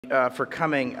For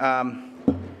coming. I'm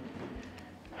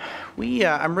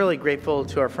really grateful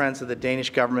to our friends of the Danish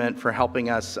government for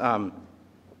helping us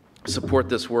support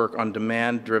this work on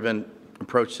demand-driven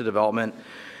approach to development.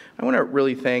 I want to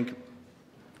really thank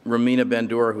Romina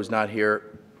Bendur, who's not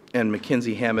here, and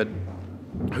Mackenzie Hammond,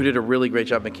 who did a really great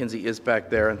job. Mackenzie is back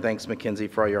there, and thanks, Mackenzie,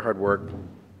 for all your hard work.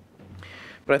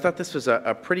 But I thought this was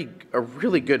a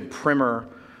really good primer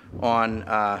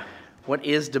on what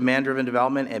is demand-driven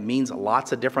development. It means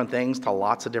lots of different things to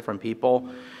lots of different people.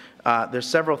 There's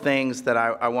several things that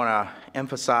I want to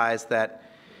emphasize that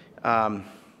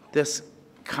this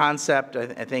concept,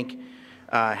 I think,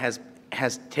 has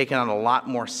taken on a lot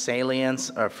more salience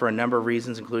for a number of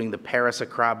reasons, including the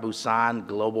Paris-Accra-Busan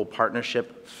global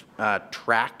partnership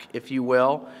track, if you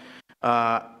will.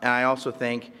 And I also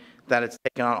think that it's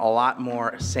taken on a lot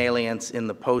more salience in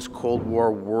the post-Cold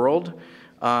War world.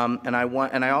 And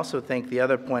I also think the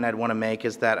other point I'd want to make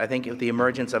is that I think with the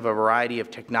emergence of a variety of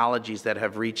technologies that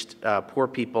have reached poor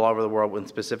people all over the world, and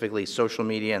specifically social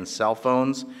media and cell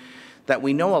phones, that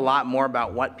we know a lot more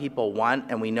about what people want,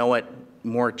 and we know it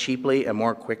more cheaply and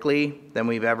more quickly than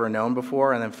we've ever known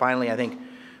before. And then finally, I think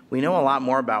we know a lot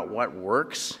more about what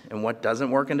works and what doesn't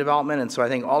work in development. And so I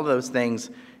think all of those things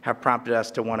have prompted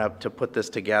us to want to put this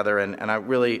together. And I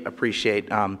really appreciate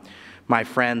my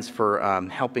friends for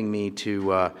helping me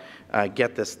to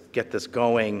get this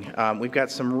going. We've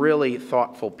got some really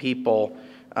thoughtful people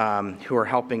who are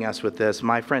helping us with this.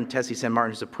 My friend Tessie San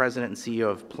Martin, who's the president and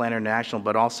CEO of Plan International,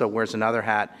 but also wears another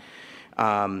hat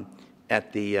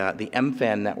at the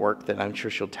MFAN network that I'm sure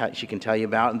she can tell you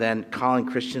about. And then Colin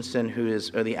Christensen, who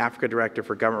is the Africa Director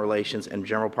for Government Relations and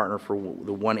General Partner for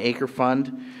the 1 Acre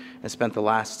Fund, and spent the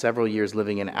last several years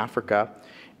living in Africa.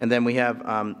 And then we have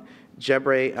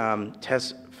Jebre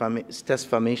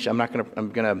Tesfamish.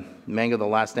 I'm gonna mangle the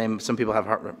last name. Some people have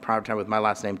a hard time with my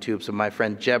last name too. So my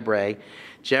friend Jebre,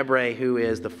 who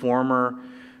is the former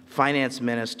finance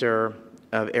minister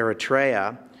of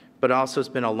Eritrea, but also has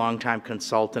been a longtime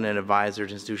consultant and advisor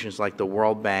to institutions like the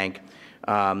World Bank,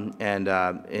 and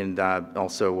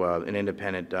also an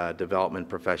independent development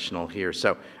professional here.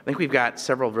 So I think we've got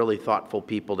several really thoughtful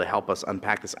people to help us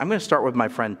unpack this. I'm going to start with my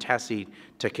friend Tessie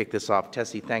to kick this off.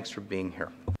 Tessie, thanks for being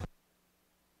here.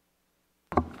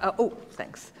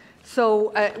 Thanks.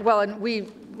 So, well, and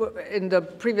in the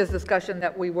previous discussion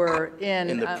that we were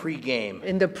in the pregame.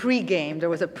 In the pregame, there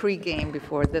was a pregame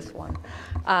before this one.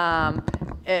 I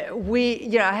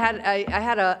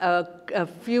had a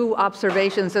few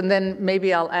observations, and then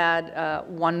maybe I'll add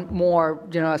one more,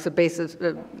 as a basis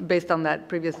based on that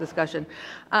previous discussion.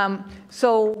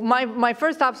 So my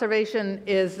first observation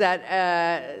is that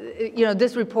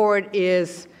this report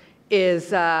is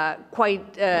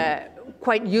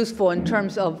quite useful in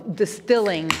terms of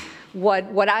distilling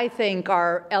what I think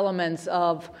are elements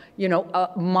of a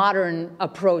modern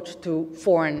approach to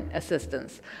foreign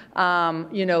assistance.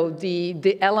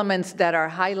 The elements that are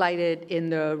highlighted in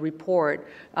the report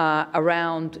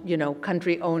around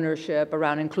country ownership,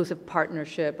 around inclusive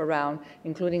partnership, around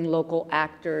including local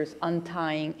actors,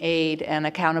 untying aid and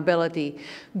accountability.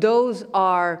 Those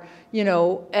are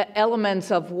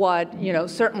elements of what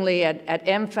certainly at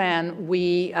MFAN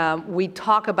we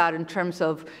talk about in terms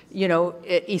of an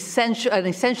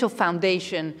essential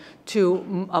foundation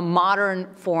to a modern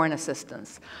foreign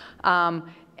assistance.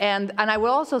 And I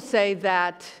will also say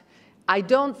that I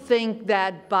don't think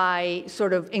that by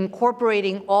sort of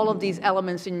incorporating all of these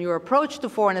elements in your approach to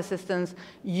foreign assistance,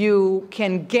 you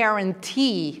can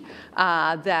guarantee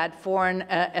that foreign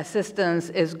assistance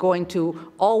is going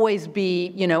to always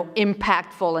be,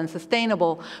 impactful and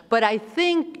sustainable. But I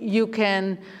think you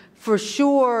can for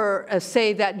sure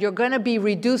say that you're going to be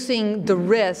reducing the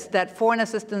risk that foreign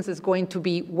assistance is going to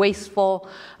be wasteful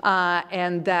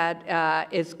and that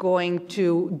it's going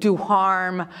to do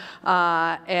harm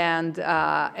and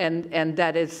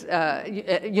that is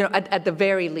at the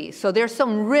very least. So there's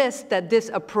some risk that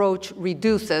this approach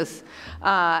reduces,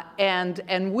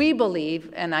 and we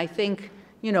believe, and I think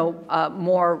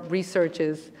more research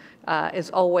is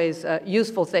always a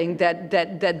useful thing, that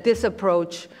this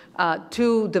approach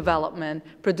to development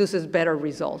produces better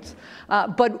results.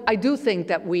 But I do think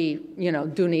that we,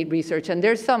 do need research. And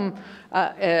there's some,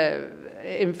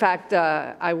 in fact,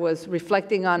 I was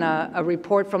reflecting on a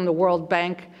report from the World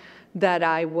Bank that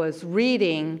I was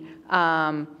reading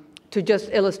to just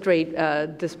illustrate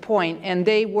this point. And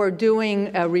they were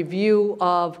doing a review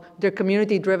of their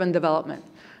community-driven development.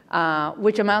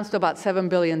 which amounts to about $7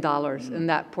 billion in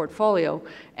that portfolio.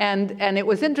 And it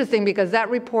was interesting because that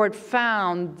report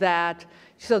found that,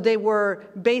 so they were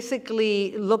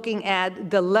basically looking at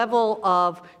the level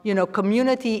of,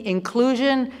 community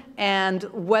inclusion and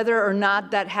whether or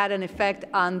not that had an effect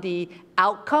on the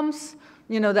outcomes,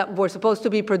 that were supposed to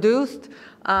be produced.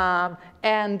 And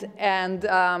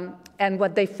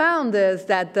what they found is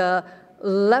that the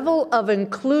level of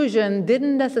inclusion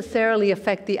didn't necessarily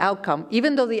affect the outcome.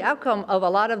 Even though the outcome of a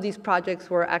lot of these projects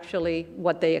were actually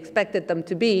what they expected them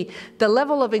to be, the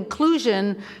level of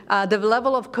inclusion, the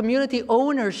level of community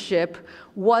ownership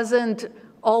wasn't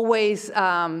always,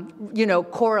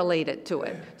 correlated to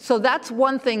it. So that's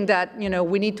one thing that,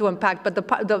 we need to unpack. But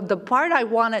the part I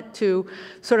wanted to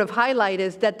sort of highlight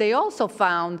is that they also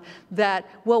found that,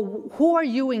 well, who are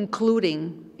you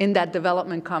including in that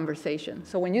development conversation?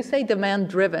 So when you say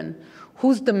demand-driven,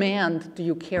 whose demand do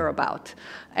you care about?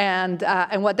 And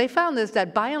what they found is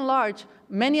that, by and large,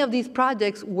 many of these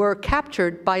projects were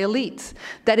captured by elites.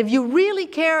 That if you really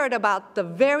cared about the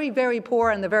very, very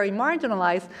poor and the very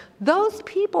marginalized, those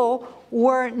people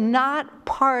were not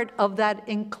part of that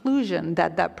inclusion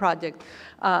that that project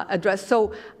addressed.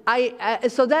 So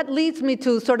so that leads me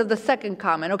to sort of the second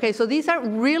comment. Okay, so these are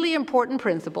really important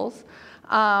principles,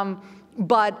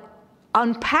 but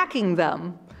unpacking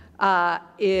them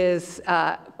is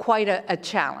quite a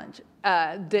challenge.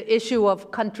 The issue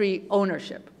of country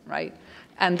ownership, right?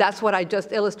 And that's what I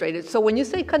just illustrated. So when you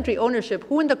say country ownership,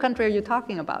 who in the country are you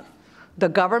talking about? The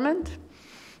government,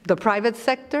 the private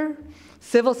sector,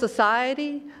 civil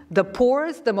society, the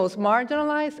poorest, the most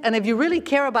marginalized? And if you really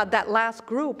care about that last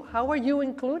group, how are you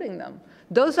including them?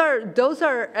 Those are,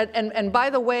 and by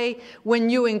the way, when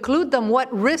you include them,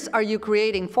 what risks are you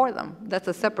creating for them? That's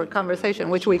a separate conversation,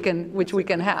 which we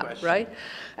can have, right?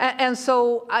 And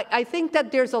so I think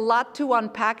that there's a lot to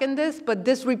unpack in this, but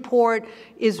this report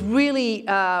is really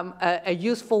a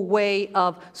useful way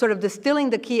of sort of distilling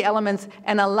the key elements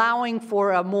and allowing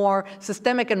for a more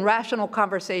systemic and rational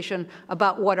conversation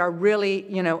about what are really,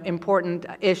 important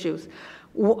issues.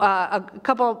 A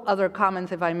couple of other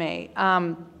comments, if I may.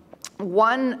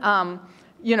 One,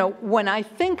 when I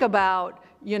think about,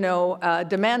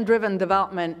 demand-driven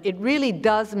development, it really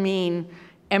does mean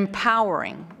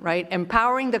empowering, right?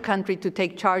 Empowering the country to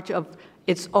take charge of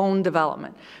its own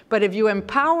development. But if you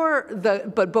empower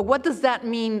but what does that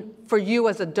mean for you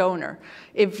as a donor?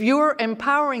 If you're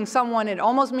empowering someone, it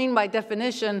almost means by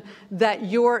definition that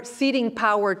you're ceding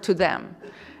power to them.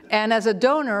 And as a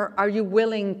donor, are you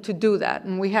willing to do that?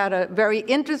 And we had a very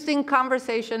interesting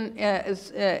conversation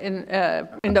in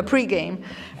the pregame,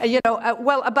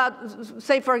 about,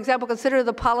 say, for example, consider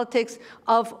the politics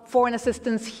of foreign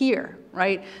assistance here,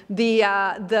 right?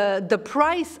 The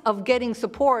price of getting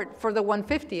support for the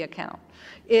 150 account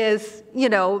is,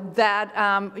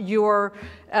 that you're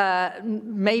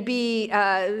maybe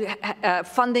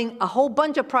funding a whole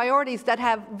bunch of priorities that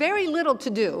have very little to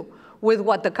do with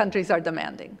what the countries are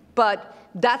demanding. But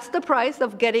that's the price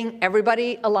of getting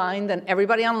everybody aligned and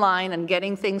everybody online and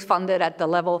getting things funded at the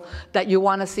level that you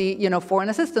want to see, foreign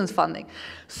assistance funding.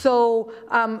 So,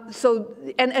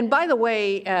 and by the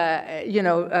way,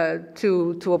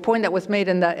 to a point that was made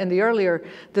in the earlier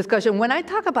discussion, when I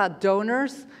talk about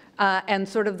donors and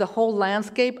sort of the whole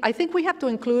landscape, I think we have to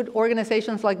include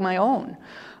organizations like my own.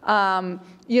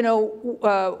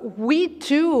 We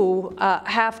too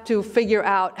have to figure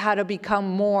out how to become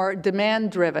more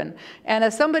demand-driven. And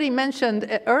as somebody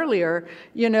mentioned earlier,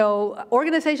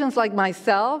 organizations like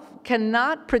myself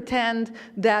cannot pretend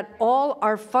that all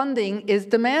our funding is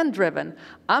demand-driven.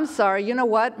 I'm sorry, you know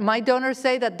what? My donors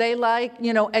say that they like,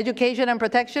 education and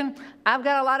protection. I've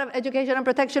got a lot of education and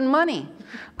protection money.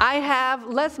 I have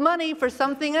less money for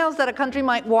something else that a country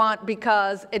might want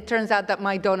because it turns out that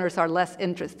my donors are less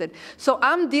interested. So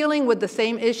I'm dealing with the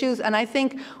same issues, and I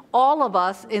think all of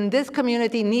us in this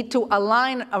community need to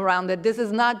align around it. This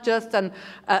is not just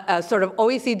a sort of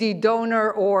OECD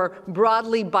donor or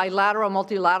broadly bilateral,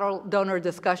 multilateral donor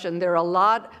discussion. There are a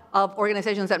lot of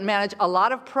organizations that manage a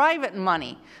lot of private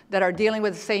money that are dealing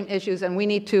with the same issues, and we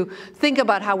need to think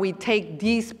about how we take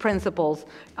these principles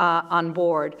on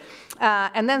board.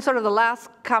 And then sort of the last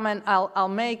comment I'll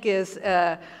make is,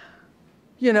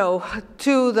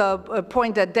 to the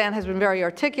point that Dan has been very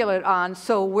articulate on,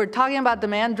 so we're talking about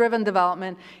demand-driven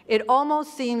development. It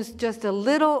almost seems just a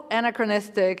little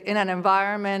anachronistic in an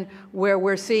environment where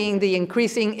we're seeing the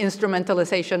increasing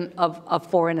instrumentalization of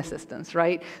foreign assistance,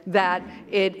 right? That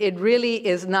it really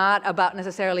is not about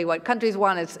necessarily what countries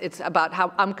want. It's about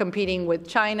how I'm competing with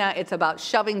China. It's about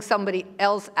shoving somebody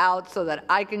else out so that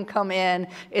I can come in.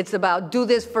 It's about do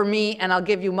this for me and I'll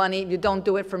give you money. If you don't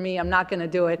do it for me, I'm not going to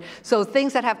do it. So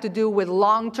things that have to do with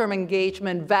long-term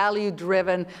engagement,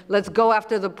 value-driven, let's go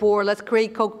after the poor, let's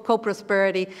create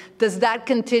co-prosperity. Does that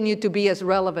continue to be as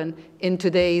relevant in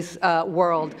today's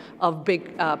world of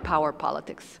big power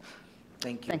politics?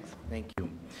 Thank you. Thanks. Thank you.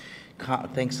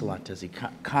 Thanks a lot, Desi.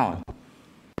 Colin.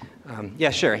 Yeah,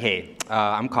 sure. Hey,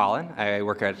 I'm Colin. I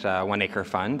work at One Acre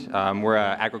Fund. We're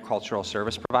an agricultural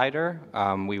service provider.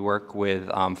 We work with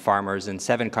farmers in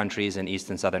 7 countries in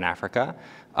East and Southern Africa.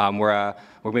 We're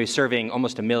going to be serving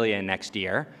almost 1 million next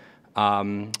year.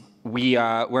 We're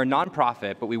a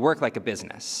nonprofit, but we work like a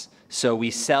business. So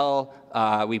we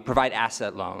we provide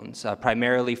asset loans,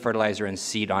 primarily fertilizer and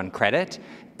seed on credit.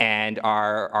 And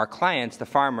our clients, the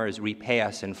farmers, repay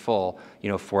us in full,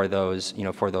 for those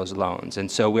loans. And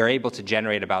so we're able to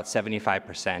generate about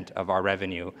 75% of our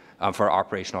revenue for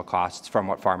operational costs from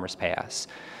what farmers pay us.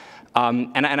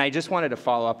 And I just wanted to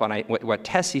follow up on what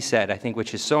Tessie said, I think,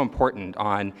 which is so important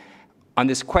on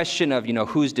this question of,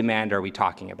 whose demand are we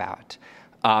talking about?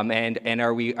 And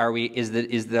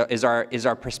is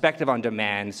our perspective on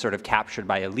demand sort of captured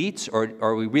by elites, or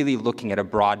are we really looking at a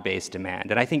broad-based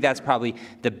demand? And I think that's probably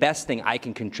the best thing I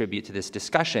can contribute to this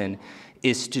discussion,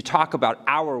 is to talk about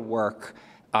our work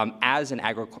as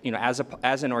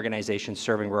an organization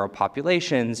serving rural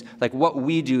populations, like what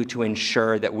we do to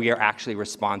ensure that we are actually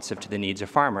responsive to the needs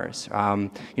of farmers.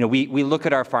 We look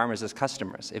at our farmers as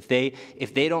customers. If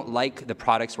they don't like the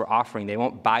products we're offering, they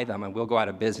won't buy them, and we'll go out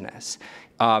of business.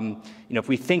 If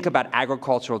we think about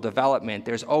agricultural development,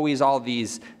 there's always all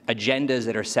these agendas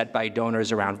that are set by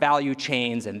donors around value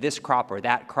chains and this crop or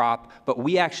that crop, but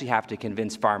we actually have to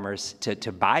convince farmers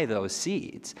to buy those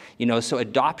seeds. So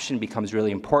adoption becomes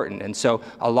really important. And so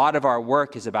a lot of our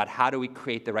work is about how do we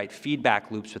create the right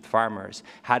feedback loops with farmers?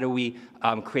 How do we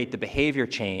create the behavior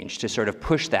change to sort of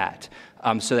push that?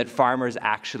 So that farmers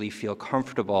actually feel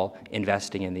comfortable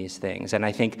investing in these things. And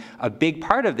I think a big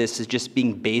part of this is just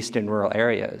being based in rural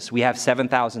areas. We have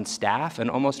 7,000 staff, and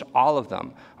almost all of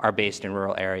them are based in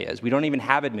rural areas. We don't even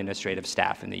have administrative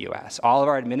staff in the U.S. All of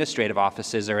our administrative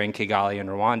offices are in Kigali and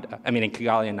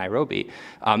Kigali and Nairobi.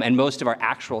 And most of our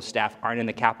actual staff aren't in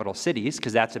the capital cities,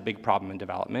 because that's a big problem in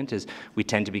development, is we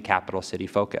tend to be capital city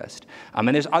focused. And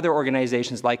there's other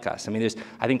organizations like us.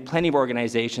 I think plenty of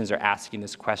organizations are asking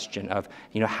this question of,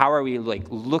 how are we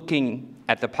looking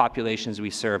at the populations we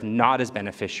serve not as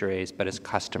beneficiaries but as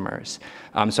customers?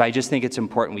 So I just think it's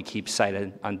important we keep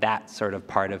sight on that sort of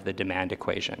part of the demand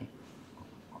equation.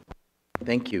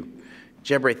 Thank you.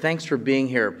 Jebre, thanks for being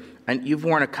here. And you've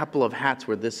worn a couple of hats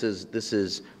where this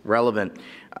is relevant.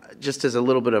 Just as a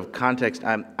little bit of context,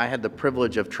 I had the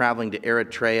privilege of traveling to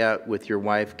Eritrea with your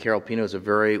wife. Carol Pino is a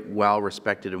very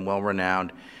well-respected and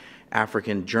well-renowned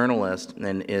African journalist,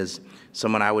 and is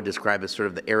someone I would describe as sort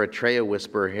of the Eritrea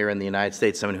whisperer here in the United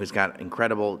States, someone who's got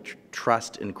incredible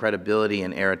trust and credibility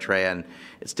in Eritrea. And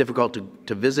it's difficult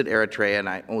to visit Eritrea, and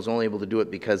I was only able to do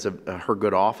it because of her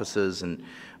good offices. And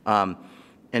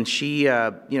she,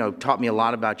 taught me a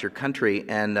lot about your country.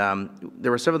 And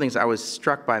there were several things I was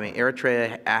struck by.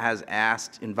 Eritrea has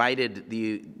invited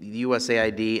the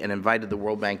USAID and invited the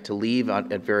World Bank to leave at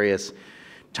various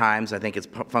times. I think it's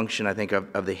a function, of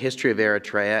the history of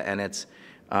Eritrea, and it's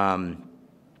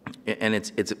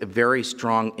a very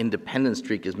strong independent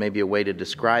streak is maybe a way to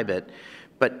describe it.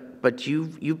 But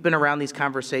you've been around these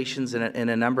conversations in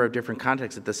a number of different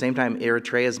contexts. At the same time,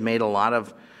 Eritrea has made a lot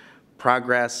of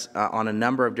progress on a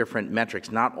number of different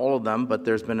metrics. Not all of them, but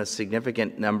there's been a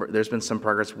significant number. There's been some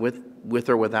progress with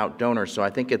or without donors. So I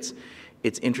think it's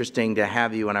interesting to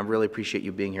have you, and I really appreciate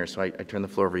you being here. So I turn the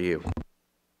floor over to you.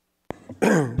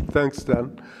 Thanks,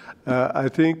 Dan. I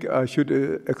think I should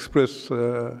express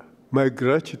my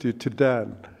gratitude to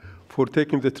Dan for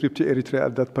taking the trip to Eritrea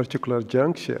at that particular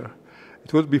juncture.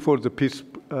 It was before the peace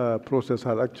process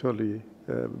had actually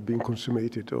been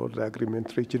consummated, or the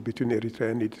agreement reached between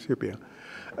Eritrea and Ethiopia.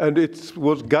 And it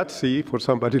was gutsy for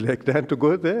somebody like Dan to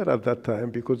go there at that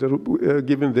time, because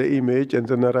given the image and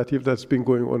the narrative that's been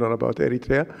going on about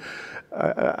Eritrea,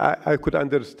 I could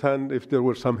understand if there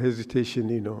was some hesitation,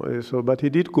 but he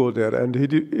did go there, and he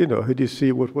did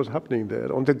see what was happening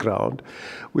there on the ground,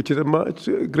 which is a much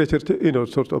greater,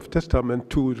 sort of testament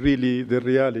to really the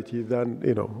reality than,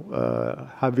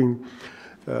 having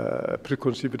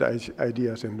preconceived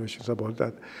ideas and notions about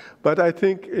that. But I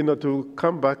think, to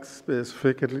come back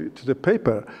specifically to the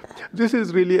paper, this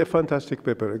is really a fantastic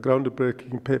paper, a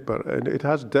groundbreaking paper, and it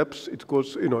has depths. It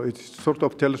goes, it sort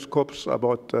of telescopes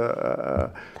about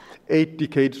 8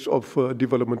 decades of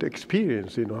development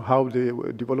experience, how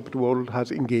the developed world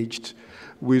has engaged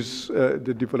with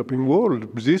the developing world.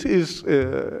 This is,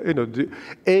 the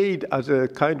aid as a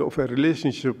kind of a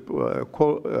relationship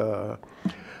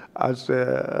as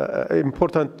an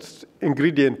important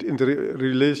ingredient in the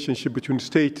relationship between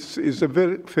states is a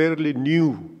fairly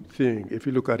new thing, if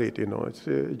you look at it. It's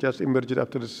just emerged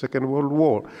after the Second World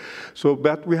War. So,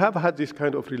 but we have had this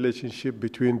kind of relationship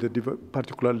between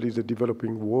particularly the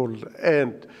developing world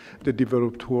and the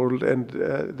developed world, and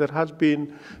there has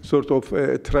been sort of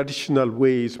traditional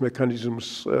ways,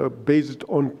 mechanisms based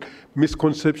on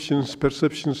misconceptions,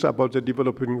 perceptions about the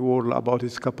developing world, about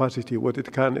its capacity, what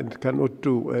it can and cannot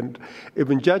do, and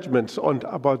even judgments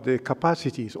about the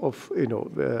capacities of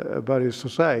various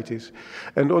societies.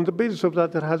 And on the basis of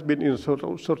that, there has been sort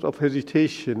of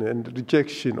hesitation and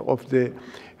rejection of the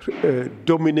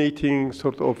dominating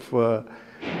sort of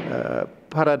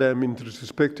paradigm in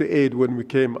respect to aid when we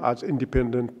came as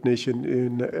independent nation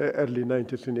in early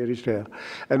 90s in Eritrea.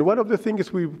 And one of the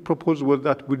things we proposed was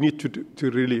that we need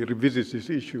to really revisit this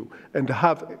issue and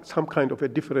have some kind of a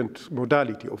different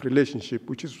modality of relationship,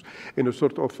 which is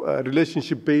sort of a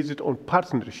relationship based on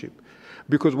partnership.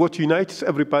 Because what unites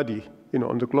everybody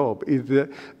on the globe is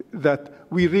that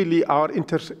we really, our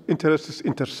interests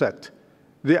intersect.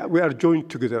 We are joined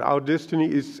together. Our destiny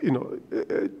is,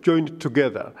 joined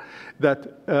together.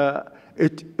 That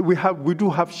we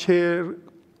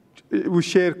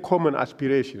share common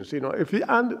aspirations. If we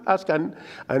ask an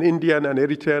Indian, an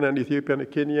Eritrean, an Ethiopian, a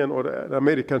Kenyan, or an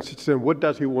American citizen, what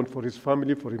does he want for his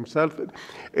family, for himself?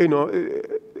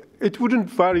 It wouldn't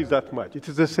vary that much. It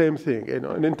is the same thing.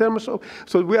 And in terms of,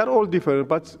 so we are all different,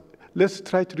 but let's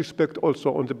try to respect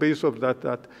also on the basis of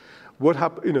that what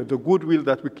happens, the goodwill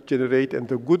that we generate and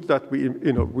the good that we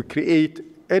create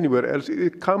anywhere else,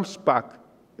 it comes back,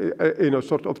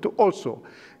 sort of to also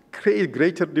create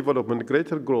greater development,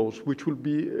 greater growth, which will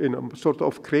be, sort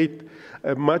of create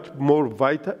a much more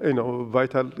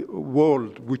vital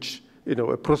world, which,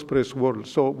 a prosperous world.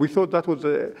 So we thought that was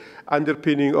the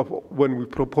underpinning of when we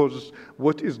proposed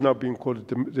what is now being called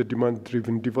the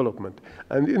demand-driven development.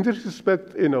 And in this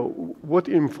respect, what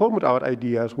informed our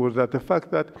ideas was that the fact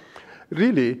that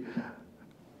really,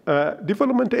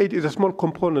 development aid is a small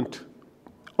component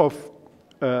of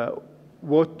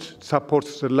what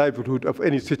supports the livelihood of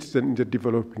any citizen in the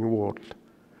developing world.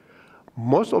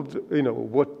 Most of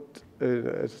what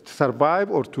survive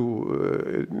or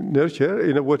to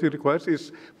nurture, what it requires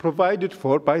is provided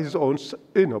for by his own,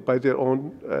 by their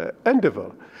own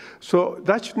endeavor. So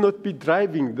that should not be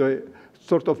driving the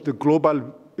sort of the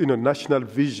global national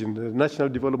vision, the national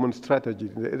development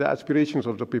strategy, the aspirations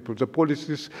of the people, the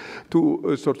policies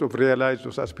to sort of realize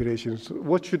those aspirations.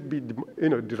 What should be,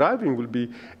 driving will be,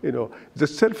 the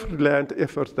self-reliant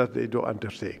efforts that they do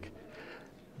undertake.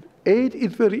 Aid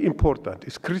is very important.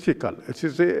 It's critical. It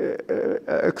is an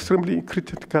extremely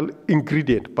critical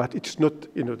ingredient, but it's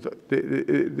not,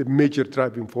 the major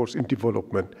driving force in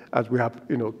development, as we have,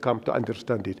 come to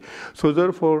understand it. So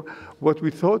therefore, what we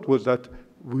thought was that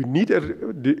we need a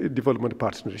development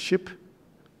partnership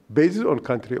based on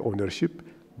country ownership,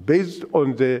 based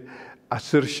on the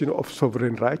assertion of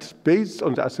sovereign rights, based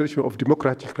on the assertion of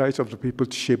democratic rights of the people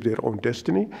to shape their own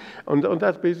destiny. On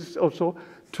that basis also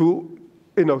to,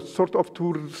 sort of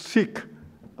to seek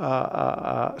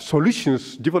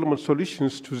solutions, development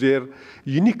solutions to their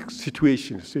unique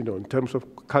situations, in terms of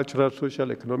cultural,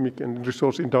 social, economic, and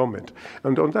resource endowment.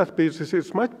 And on that basis,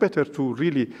 it's much better to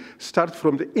really start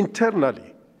from the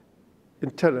internally,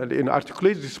 and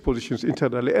articulate these positions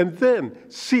internally, and then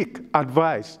seek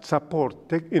advice, support,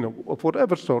 of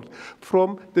whatever sort,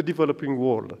 from the developing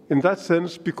world. In that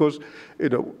sense, because,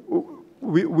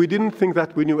 we didn't think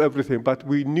that we knew everything, but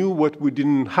we knew what we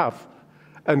didn't have.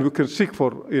 And we can seek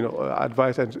for,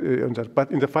 advice on that.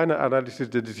 But in the final analysis,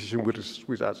 the decision is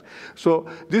with us. So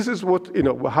this is what,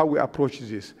 how we approach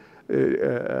this. The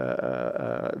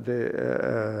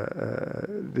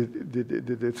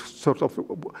sort of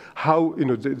how,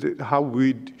 how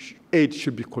aid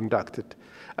should be conducted.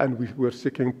 And we were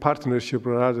seeking partnership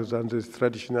rather than the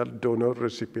traditional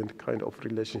donor-recipient kind of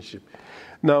relationship.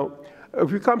 Now, if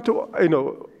we come to,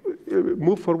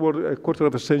 move forward a quarter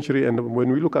of a century, and when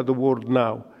we look at the world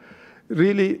now,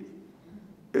 really,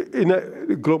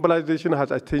 globalization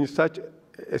has attained such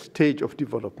a stage of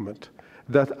development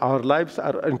that our lives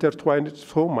are intertwined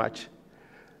so much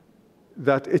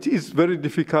that it is very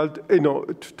difficult,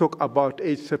 to talk about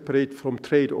aid separate from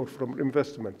trade or from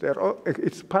investment.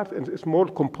 It's part and a small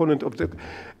component of the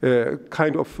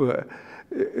kind of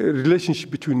relationship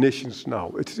between nations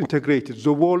now. It's integrated.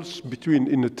 The walls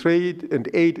between trade and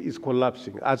aid is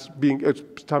collapsing, as being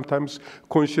sometimes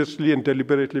consciously and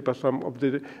deliberately by some of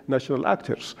the national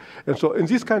actors. And so, in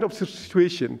this kind of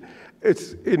situation,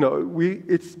 it's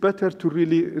better to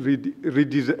really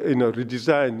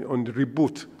redesign and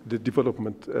reboot the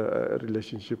development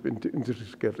relationship in this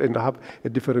regard and have a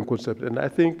different concept. And I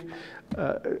think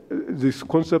this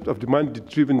concept of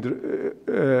demand-driven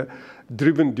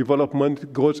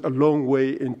development goes a long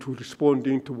way into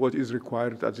responding to what is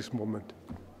required at this moment.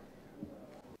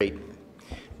 Great.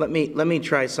 Let me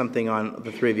try something on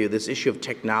the three of you. This issue of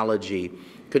technology.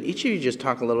 Could each of you just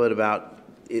talk a little bit about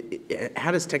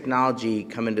how does technology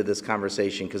come into this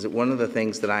conversation? Because one of the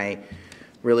things that I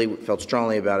really felt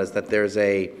strongly about is that there's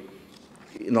in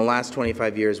the last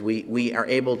 25 years, we are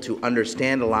able to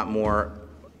understand a lot more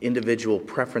individual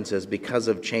preferences because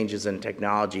of changes in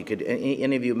technology. Could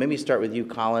any of you, maybe start with you,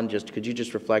 Colin, could you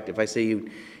just reflect, if I say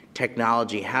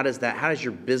technology, how does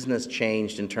your business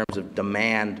changed in terms of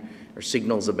demand or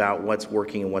signals about what's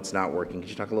working and what's not working? Could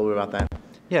you talk a little bit about that?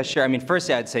 Yeah, sure. I mean,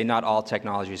 firstly, I'd say not all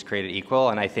technology is created equal,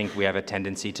 and I think we have a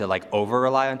tendency to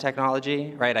over-rely on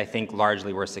technology, right? I think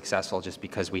largely we're successful just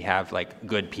because we have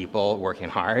good people working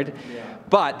hard. Yeah.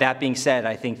 But that being said,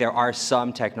 I think there are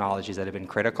some technologies that have been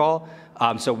critical.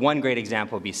 So one great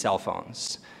example would be cell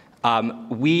phones.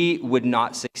 We would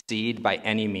not succeed by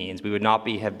any means. We would not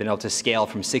have been able to scale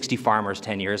from 60 farmers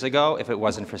 10 years ago if it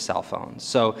wasn't for cell phones.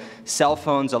 So cell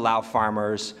phones allow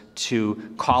farmers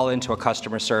to call into a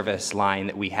customer service line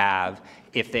that we have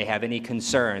if they have any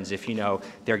concerns, if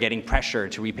they're getting pressure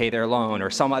to repay their loan or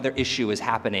some other issue is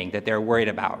happening that they're worried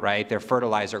about, right? Their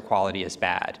fertilizer quality is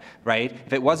bad, right?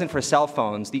 If it wasn't for cell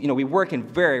phones, we work in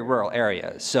very rural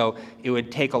areas, so it would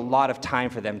take a lot of time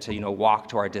for them to walk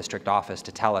to our district office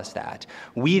to tell us that.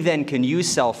 We then can use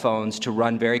cell phones to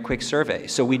run very quick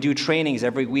surveys. So we do trainings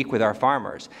every week with our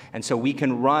farmers, and so we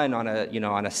can run on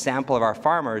a sample of our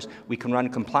farmers, we can run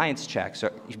compliance checks,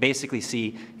 or basically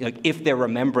see if they're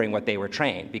remembering what they were trained,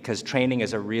 because training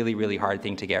is a really, really hard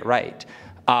thing to get right.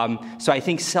 So I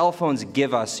think cell phones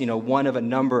give us, one of a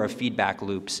number of feedback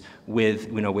loops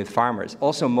with farmers.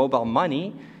 Also, mobile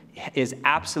money is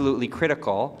absolutely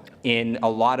critical in a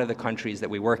lot of the countries that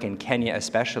we work in, Kenya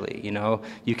especially.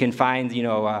 You can find,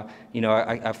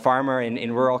 a farmer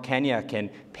in rural Kenya can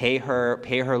pay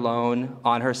her loan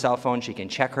on her cell phone. She can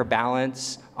check her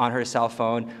balance on her cell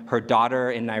phone. Her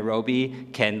daughter in Nairobi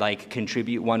can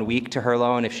contribute 1 week to her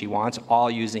loan if she wants, all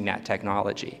using that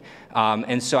technology.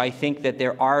 And so I think that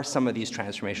there are some of these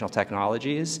transformational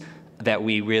technologies that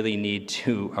we really need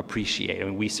to appreciate,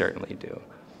 and we certainly do.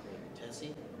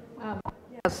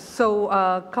 So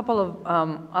a couple of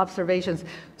observations.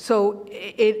 So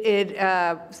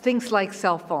things like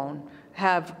cell phone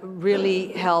have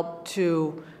really helped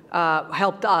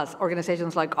us,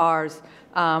 organizations like ours,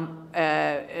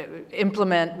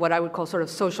 implement what I would call sort of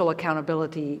social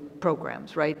accountability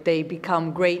programs, right? They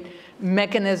become great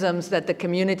mechanisms that the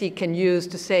community can use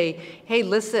to say, hey,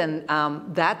 listen,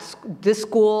 this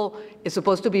school is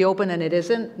supposed to be open and it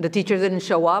isn't. The teacher didn't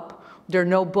show up. There are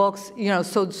no books,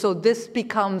 so this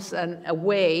becomes a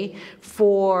way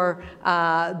for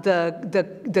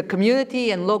the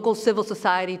community and local civil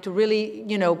society to really,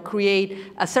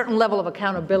 create a certain level of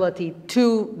accountability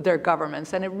to their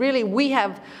governments. And we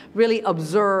have really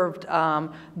observed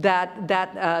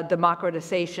that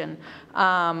democratization.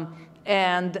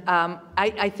 And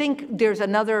I think there's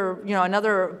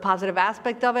another positive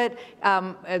aspect of it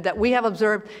that we have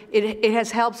observed. It has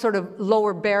helped sort of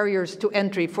lower barriers to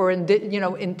entry for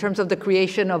in terms of the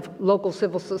creation of local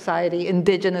civil society,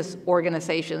 indigenous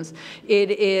organizations. It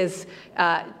is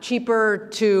cheaper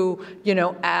to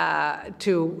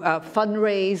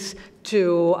fundraise,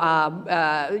 to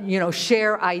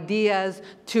share ideas,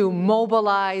 to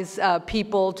mobilize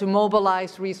people, to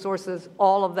mobilize resources,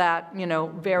 all of that,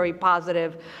 very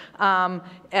positive.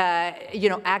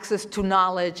 Access to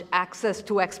knowledge, access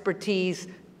to expertise,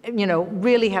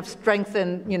 really have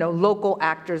strengthened, local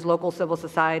actors, local civil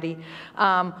society.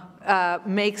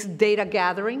 Makes data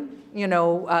gathering,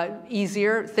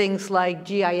 easier. Things like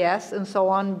GIS and so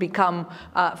on become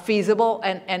feasible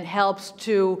and helps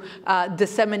to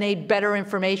disseminate better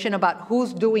information about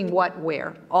who's doing what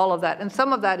where, all of that. And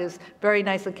some of that is very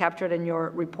nicely captured in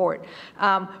your report.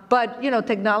 But,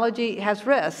 technology has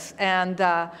risks.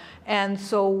 And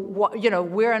so,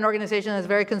 we're an organization that's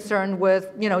very concerned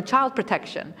with, child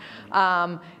protection.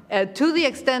 To the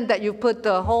extent that you put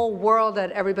the whole world at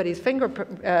everybody's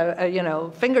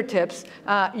fingertips,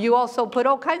 you also put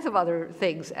all kinds of other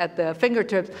things at the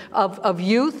fingertips of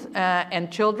youth and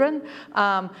children.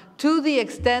 To the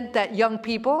extent that young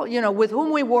people, with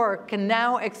whom we work, can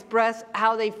now express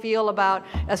how they feel about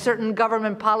a certain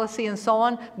government policy and so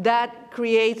on, that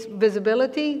creates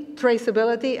visibility,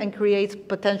 traceability, and creates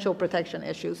potential protection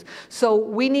issues. So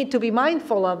we need to be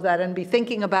mindful of that and be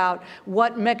thinking about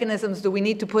what mechanisms do we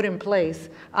need to put in place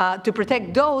to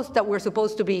protect those that we're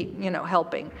supposed to be,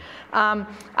 helping.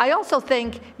 I also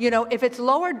think, if it's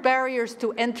lowered barriers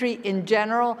to entry in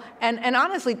general, and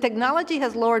honestly, technology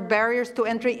has lowered barriers to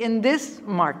entry in this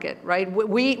market, right?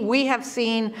 We have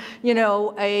seen,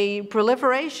 a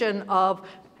proliferation of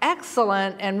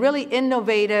excellent and really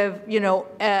innovative,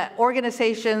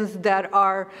 organizations that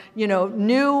are,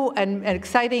 new and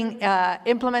exciting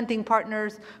implementing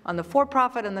partners on the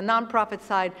for-profit and the nonprofit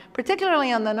side,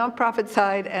 particularly on the nonprofit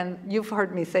side, and you've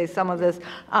heard me say some of this.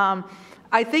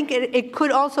 I think it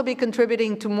could also be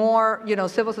contributing to more,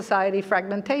 civil society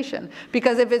fragmentation.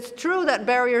 Because if it's true that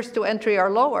barriers to entry are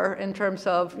lower in terms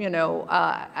of,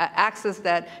 access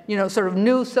that, sort of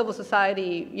new civil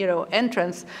society,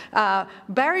 entrants,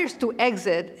 barriers to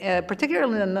exit,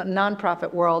 particularly in the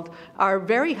nonprofit world, are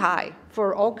very high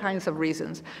for all kinds of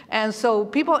reasons. And so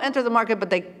people enter the market, but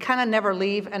they kind of never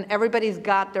leave, and everybody's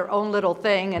got their own little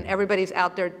thing, and everybody's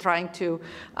out there trying to,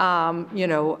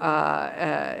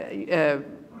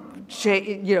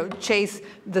 chase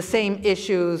the same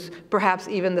issues, perhaps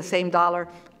even the same dollar.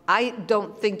 I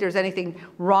don't think there's anything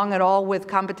wrong at all with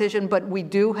competition, but we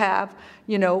do have,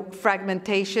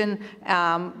 fragmentation.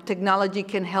 Technology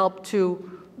can help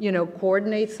to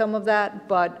coordinate some of that,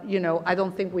 but, I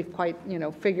don't think we've quite,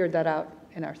 figured that out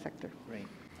in our sector. Great.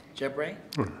 Jeb Ray?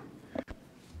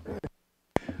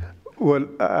 Well,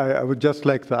 I would just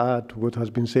like to add what has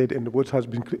been said and what has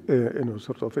been,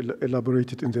 sort of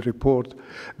elaborated in the report,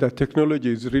 that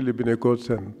technology has really been a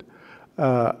godsend.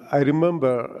 I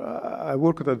remember I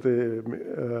worked at the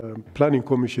Planning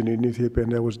Commission in Ethiopia,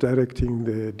 and I was directing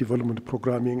the development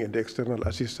programming and external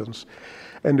assistance.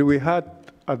 And we had,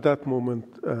 at that moment,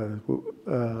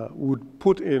 would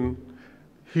put in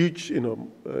huge,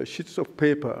 sheets of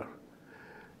paper.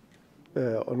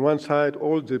 On one side,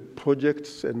 all the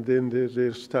projects, and then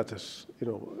their status,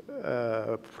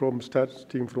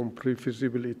 starting from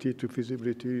pre-feasibility to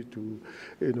feasibility to,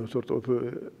 sort of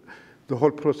the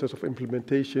whole process of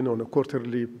implementation on a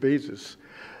quarterly basis.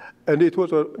 And it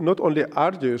was not only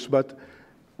arduous, but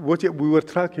what we were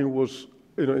tracking was,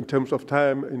 in terms of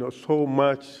time, so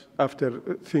much after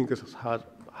things had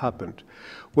happened.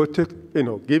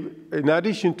 In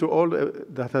addition to all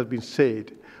that has been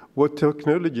said, what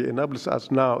technology enables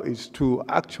us now is to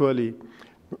actually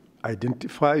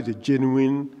identify the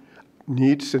genuine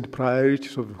needs and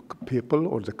priorities of people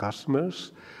or the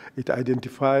customers. It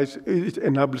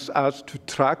enables us to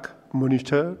track,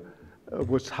 monitor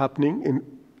what's happening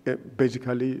in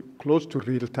basically close to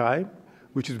real time,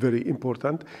 which is very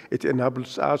important. It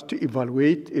enables us to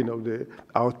evaluate, the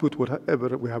output,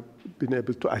 whatever we have been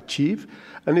able to achieve.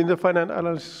 And in the final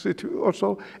analysis, it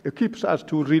also keeps us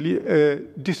to really a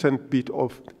decent bit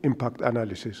of impact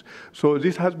analysis. So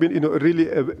this has been, really,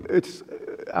 it's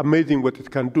amazing what it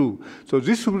can do. So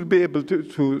this will be able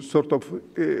to sort of,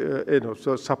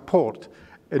 so support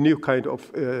a new kind of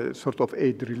sort of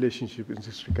aid relationship in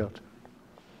this regard.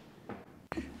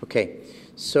 Okay,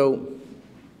 so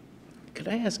could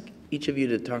I ask each of you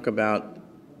to talk about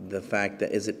the fact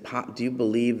that do you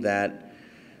believe that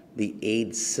the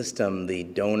aid system, the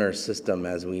donor system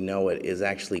as we know it, is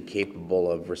actually capable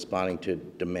of responding to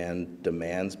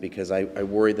demands? Because I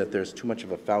worry that there's too much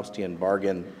of a Faustian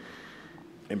bargain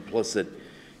implicit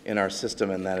in our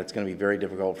system, and that it's going to be very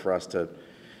difficult for us to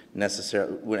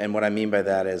necessarily, and what I mean by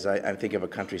that is I think of a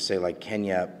country, say like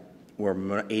Kenya, where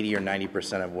 80 or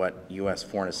 90% of what U.S.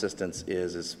 foreign assistance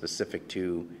is specific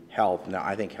to health. Now,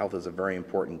 I think health is a very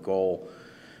important goal,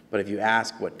 but if you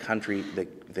ask what country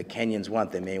the Kenyans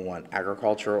want, they may want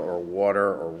agriculture or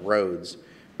water or roads,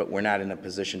 but we're not in a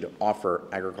position to offer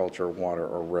agriculture, water,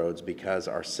 or roads because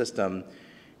our system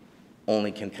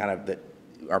only can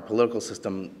our political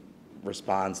system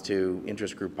responds to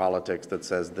interest group politics that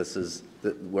says this is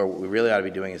where what we really ought to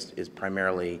be doing is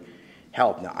primarily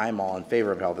health. Now, I'm all in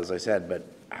favor of health, as I said, but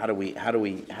how do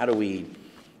we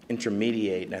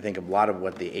intermediate? And I think a lot of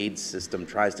what the aid system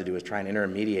tries to do is try and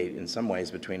intermediate in some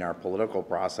ways between our political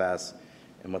process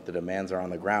and what the demands are on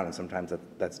the ground, and sometimes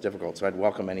that's difficult. So I'd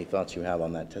welcome any thoughts you have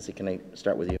on that. Tessie, can I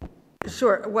start with you?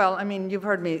 Sure. Well, I mean, you've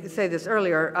heard me say this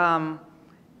earlier.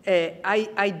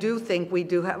 I do think we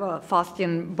do have a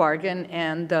Faustian bargain,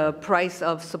 and the price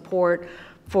of support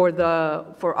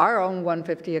for our own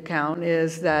 150 account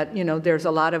is that, you know, there's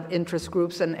a lot of interest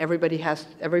groups and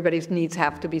everybody's needs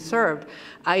have to be served.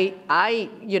 I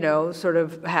you know, sort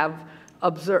of have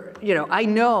observed, you know, I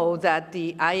know that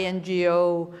the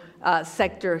INGO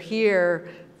sector here,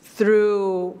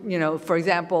 through, you know, for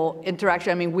example,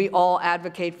 interaction, I mean, we all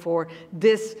advocate for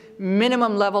this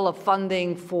minimum level of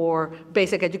funding for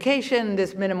basic education,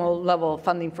 this minimal level of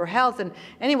funding for health. And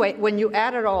anyway, when you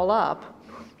add it all up,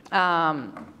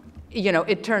 you know,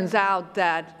 it turns out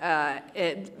that,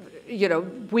 you know,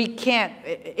 we can't,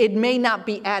 it may not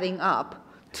be adding up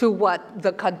to what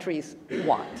the countries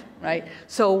want, right?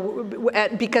 So,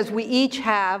 because we each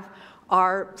have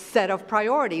our set of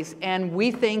priorities, and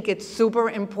we think it's super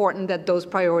important that those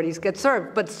priorities get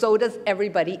served, but so does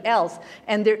everybody else.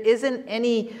 And there isn't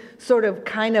any sort of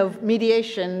kind of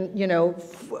mediation, you know,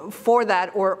 for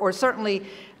that, or certainly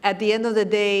at the end of the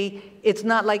day, it's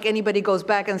not like anybody goes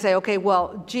back and say, okay,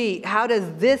 well, gee, how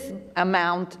does this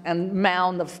amount and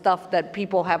mound of stuff that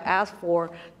people have asked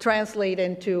for translate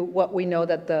into what we know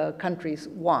that the countries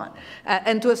want?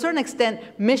 And to a certain extent,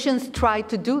 missions try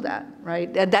to do that,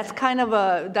 right? And that's kind of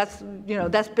you know,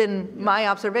 that's been my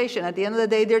observation. At the end of the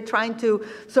day, they're trying to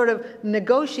sort of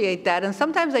negotiate that, and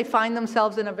sometimes they find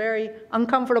themselves in a very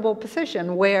uncomfortable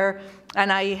position where,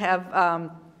 and I have,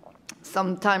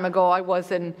 some time ago, I was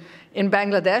in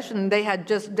Bangladesh, and they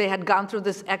had gone through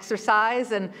this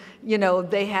exercise, and, you know,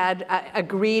 they had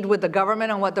agreed with the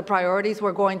government on what the priorities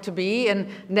were going to be, and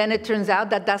then it turns out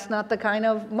that that's not the kind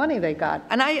of money they got.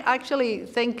 And I actually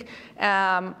think,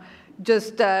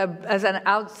 just as an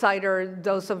outsider,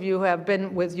 those of you who have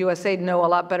been with USAID know a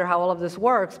lot better how all of this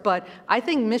works, but I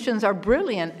think missions are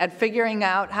brilliant at figuring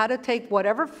out how to take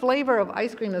whatever flavor of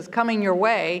ice cream is coming your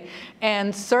way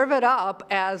and serve it up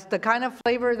as the kind of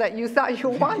flavor that you thought you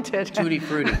wanted. Tutti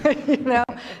frutti. You know,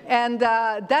 and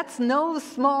that's no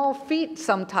small feat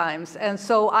sometimes. And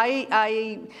so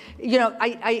you know,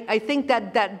 I think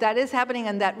that is happening,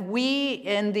 and that we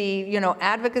in the, you know,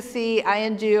 advocacy,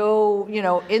 INGO, you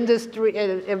know, industry,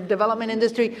 development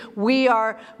industry, we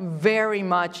are very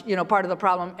much, you know, part of the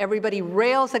problem. Everybody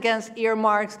rails against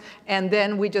earmarks, and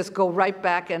then we just go right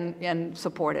back and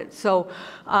support it. So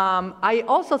I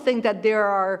also think that there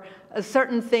are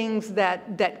certain things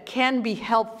that can be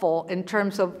helpful in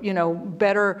terms of, you know,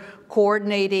 better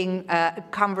coordinating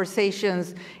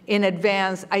conversations in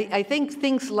advance. I think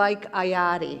things like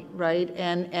IATI, right?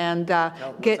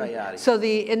 So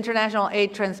the International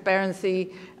Aid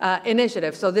Transparency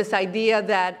Initiative. So this idea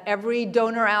that every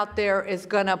donor out there is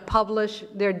going to publish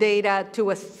their data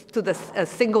to a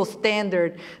single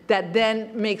standard that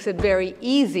then makes it very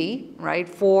easy, right,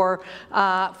 for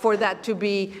that to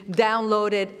be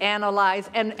downloaded,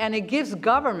 analyzed, and it gives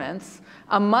governments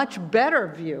a much better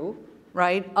view,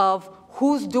 right, of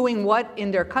who's doing what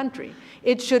in their country.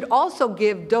 It should also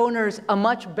give donors a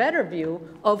much better view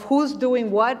of who's doing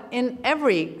what in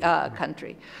every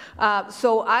country.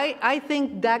 So I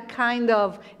think that kind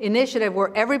of initiative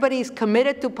where everybody's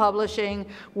committed to publishing,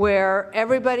 where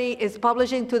everybody is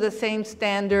publishing to the same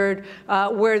standard,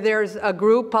 where there's a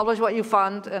group, Publish What You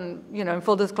Fund, and, you know, in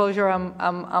full disclosure, I'm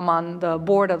on the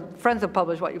board of Friends of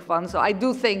Publish What You Fund. So I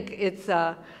do think it's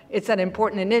an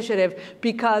important initiative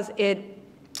because it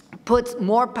puts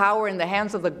more power in the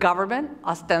hands of the government,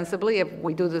 ostensibly, if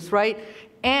we do this right,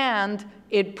 and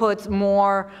it puts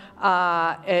more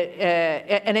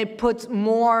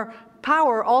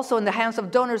power also in the hands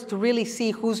of donors to really see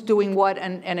who's doing what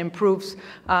and improves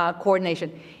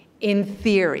coordination. In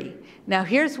theory. Now,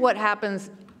 here's what happens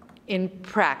in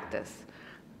practice.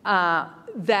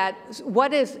 That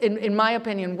what is, in my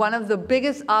opinion, one of the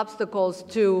biggest obstacles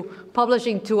to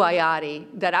publishing to IATI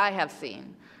that I have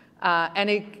seen, and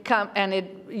it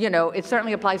you know, it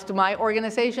certainly applies to my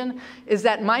organization, is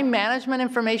that my management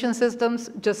information systems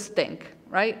just stink,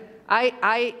 right?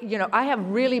 You know, I have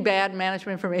really bad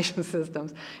management information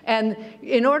systems, and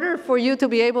in order for you to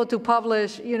be able to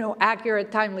publish, you know,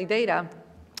 accurate, timely data,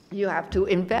 you have to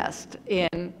invest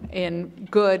in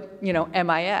good, you know,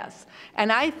 MIS. And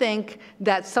I think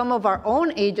that some of our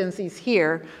own agencies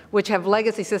here, which have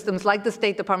legacy systems like the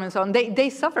State Department and so on, they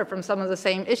suffer from some of the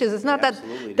same issues. It's not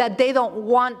that they don't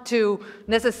want to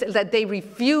necessarily, that they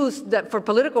refuse that for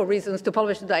political reasons to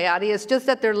publish the IATI. It's just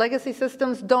that their legacy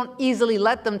systems don't easily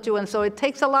let them to, and so it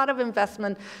takes a lot of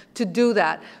investment to do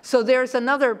that. So there's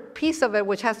another piece of it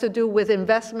which has to do with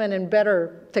investment in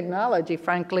better technology,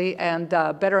 frankly, and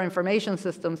better information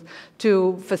systems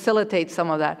to facilitate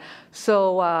some of that.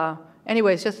 So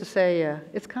anyways, just to say,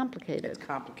 it's complicated. It's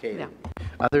complicated. Yeah.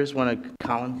 Others want to,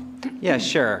 Colin? Yeah,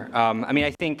 sure. I mean,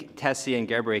 I think Tessie and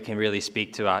Gabriel can really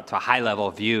speak to a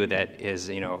high-level view that is,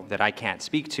 that I can't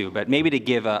speak to. But maybe to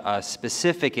give a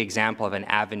specific example of an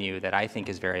avenue that I think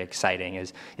is very exciting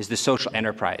is the social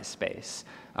enterprise space.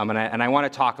 And I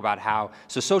want to talk about how,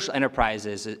 so social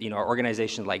enterprises, are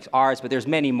organizations like ours, but there's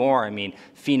many more. I mean,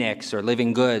 Phoenix or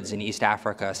Living Goods in East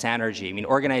Africa, Sanergy. I mean,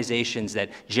 organizations that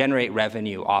generate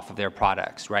revenue off of their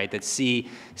products, right? That see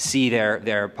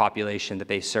their population that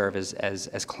they serve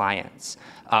as clients.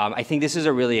 I think this is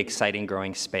a really exciting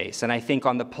growing space. And I think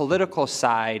on the political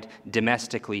side,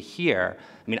 domestically here,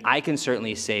 I mean, I can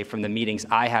certainly say from the meetings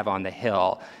I have on the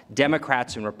Hill,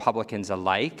 Democrats and Republicans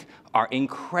alike are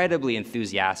incredibly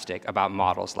enthusiastic about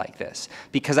models like this,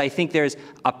 because I think there's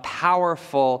a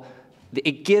powerful,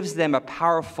 it gives them a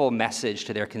powerful message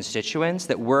to their constituents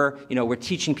that we're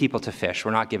teaching people to fish,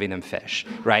 we're not giving them fish,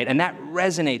 right? And that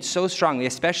resonates so strongly,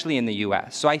 especially in the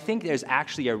US. So I think there's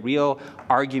actually a real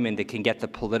argument that can get the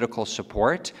political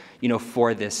support,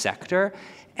 for this sector.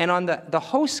 And on the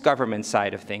host government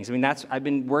side of things, I mean, I've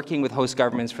been working with host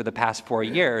governments for the past 4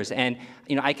 years, and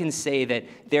I can say that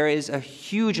there is a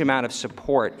huge amount of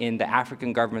support in the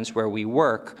African governments where we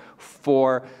work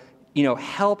for,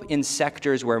 help in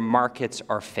sectors where markets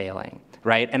are failing,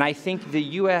 right? And I think the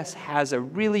U.S. has a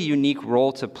really unique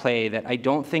role to play that I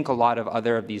don't think a lot of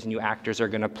other of these new actors are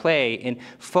going to play in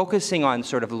focusing on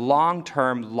sort of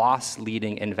long-term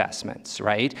loss-leading investments,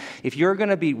 right? If you're going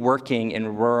to be working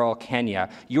in rural Kenya,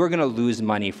 you're going to lose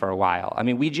money for a while. I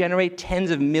mean, we generate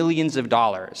tens of millions of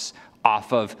dollars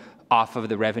off of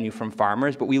the revenue from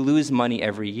farmers, but we lose money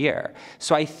every year.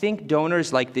 So I think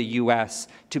donors like the U.S.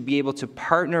 to be able to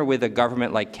partner with a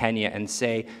government like Kenya and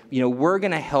say, we're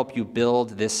going to help you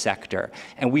build this sector,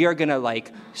 and we are going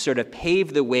to sort of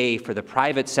pave the way for the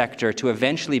private sector to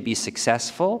eventually be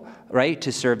successful, right,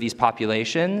 to serve these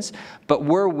populations, but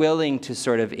we're willing to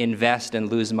sort of invest and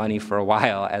lose money for a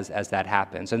while as that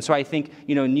happens. And so I think,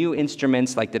 new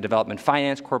instruments like the Development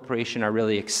Finance Corporation are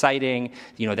really exciting,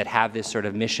 that have this sort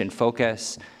of mission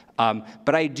focus.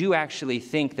 But I do actually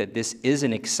think that this is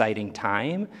an exciting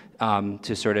time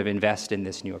to sort of invest in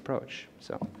this new approach.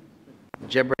 So,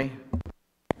 Jebre?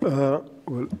 Well,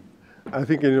 I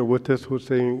think what Tess was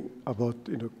saying about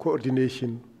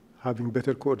coordination, having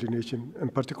better coordination,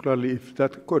 and particularly if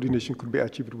that coordination could be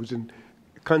achieved within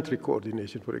country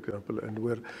coordination, for example, and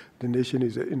where the nation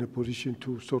is in a position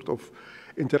to sort of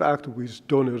interact with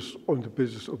donors on the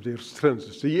basis of their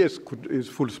strengths. The US is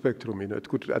full spectrum, it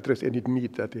could address any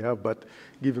need that they have, but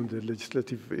given the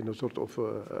legislative, sort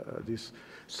of these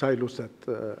silos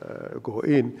that go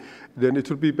in, then it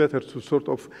would be better to sort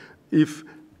of, if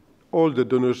all the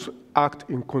donors act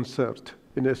in concert,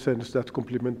 in a sense that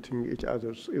complementing each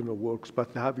other's works, but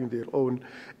having their own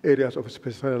areas of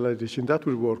specialization, that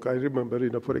will work. I remember,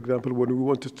 for example, when we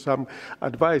wanted some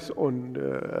advice on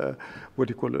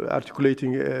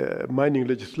articulating mining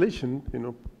legislation,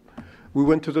 we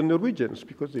went to the Norwegians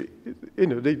because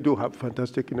they do have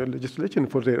fantastic legislation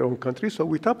for their own country, so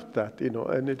we tapped that,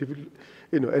 and it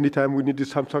will, anytime we needed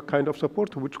some kind of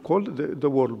support, we called the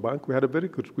World Bank. We had a very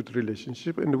good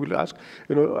relationship, and we'll ask,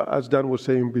 as Dan was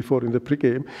saying before in the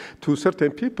pregame, to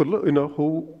certain people,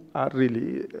 who are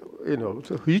really,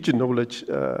 huge knowledge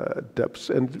depths,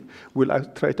 and we'll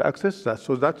try to access that.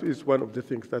 So that is one of the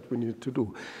things that we need to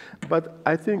do. But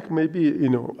I think maybe,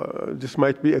 this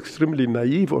might be extremely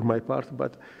naive on my part,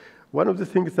 but one of the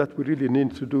things that we really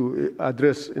need to do,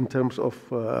 address in terms of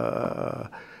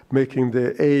making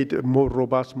the aid more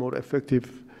robust, more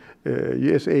effective,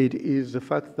 US aid, is the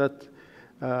fact that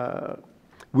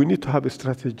we need to have a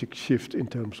strategic shift in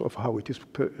terms of how it is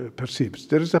perceived.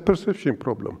 There is a perception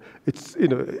problem. It's,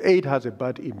 aid has a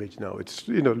bad image now. It's,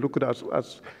 looked at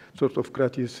as sort of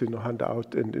gratis,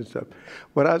 handout and stuff.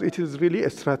 Whereas it is really a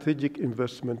strategic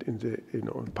investment in the,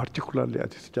 particularly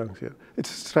at this juncture. It's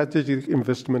a strategic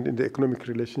investment in the economic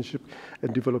relationship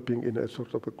and developing in a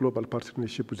sort of a global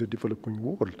partnership with the developing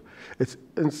world.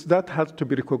 And that has to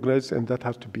be recognized, and that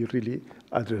has to be really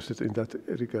addressed in that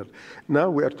regard. Now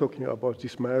we are talking about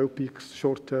this myopic,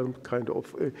 short-term kind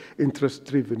of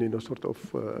interest-driven, sort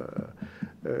of,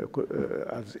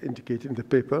 as indicated in the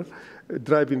paper,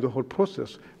 driving the whole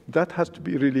process. That has to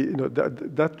be really,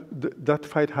 that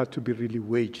fight has to be really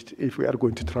waged if we are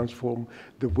going to transform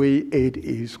the way aid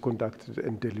is conducted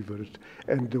and delivered,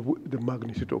 and the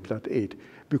magnitude of that aid.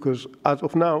 Because as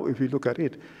of now, if you look at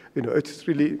it, it's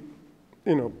really,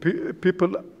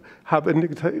 people have a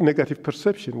negative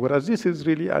perception, whereas this is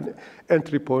really an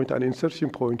entry point, an insertion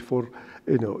point for,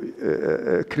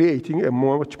 creating a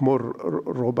much more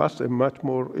robust and much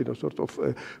more, sort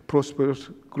of prosperous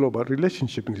global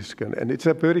relationship in this kind. And it's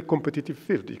a very competitive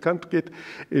field. You can't get,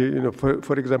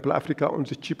 for example, Africa on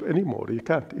the cheap anymore. You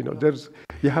can't.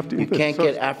 You have to. You can't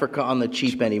get Africa on the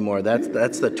cheap anymore. That's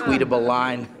the tweetable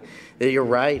line. You're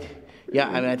right. Yeah,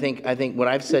 I mean, I think what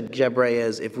I've said, Jebre,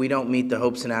 is if we don't meet the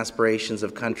hopes and aspirations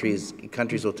of countries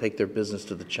will take their business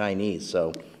to the Chinese.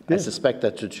 So I suspect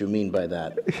that's what you mean by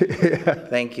that.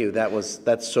 Thank you.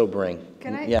 That's sobering.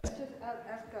 Can I yes. just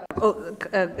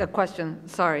ask a question?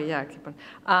 Sorry, yeah, keep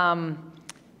on.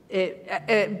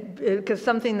 Because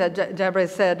something that Jebre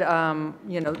said,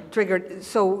 triggered.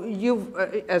 So you've,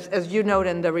 as you note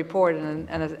in the report, and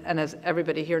as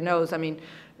everybody here knows, I mean,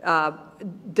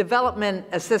 development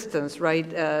assistance, right?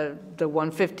 The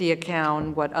 150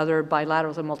 account, what other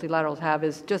bilaterals and multilaterals have,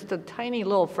 is just a tiny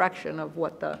little fraction of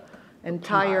what the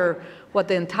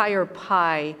entire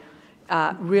pie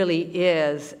really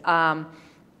is,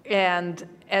 and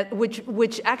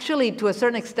which actually, to a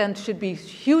certain extent, should be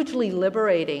hugely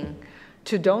liberating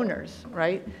to donors,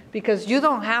 right? Because you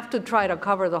don't have to try to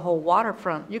cover the whole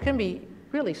waterfront. You can be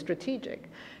really strategic.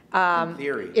 In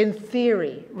theory. In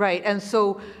theory, right. And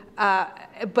so,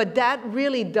 but that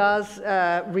really does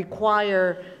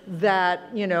require that,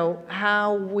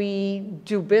 how we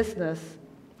do business,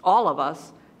 all of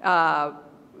us,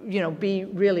 be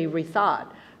really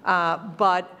rethought.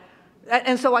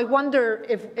 And so I wonder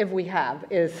if we have,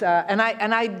 and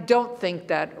I don't think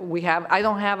that we have. I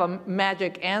don't have a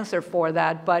magic answer for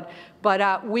that, but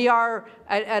we are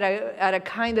at a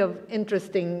kind of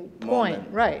interesting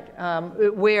point, moment.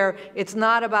 Right? Where it's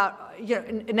not about,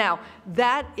 now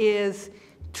that is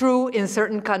true in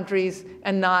certain countries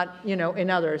and not, in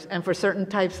others, and for certain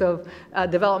types of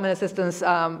development assistance,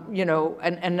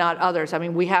 and not others. I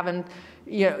mean, we haven't.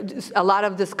 A lot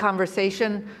of this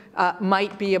conversation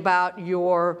might be about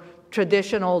your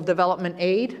traditional development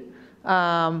aid,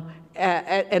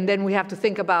 and then we have to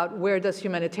think about where does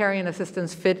humanitarian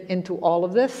assistance fit into all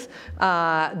of this?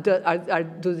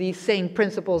 Do these same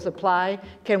principles apply?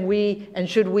 Can we and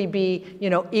should we be,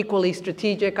 equally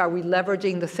strategic? Are we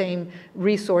leveraging the same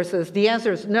resources? The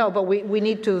answer is no, but we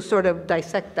need to sort of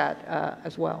dissect that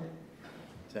as well.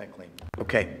 Exactly.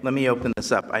 Okay, let me open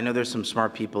this up. I know there's some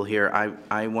smart people here.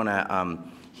 I want to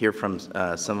hear from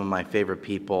some of my favorite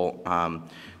people.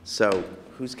 So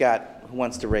who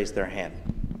wants to raise their hand?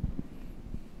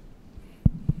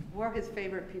 We're his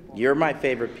favorite people. You're my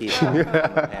favorite people on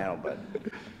the panel, but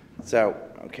so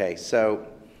okay. So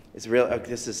it's real.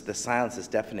 The silence is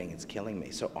deafening. It's killing me.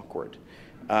 So awkward.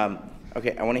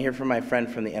 Okay, I want to hear from my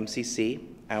friend from the MCC.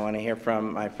 I want to hear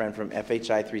from my friend from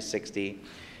FHI 360.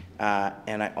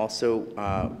 And I also,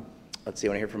 let's see, I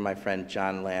want to hear from my friend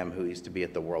John Lamb, who used to be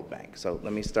at the World Bank. So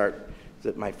let me start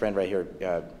with my friend right here,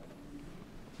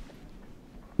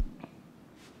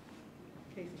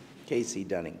 Casey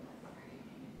Dunning.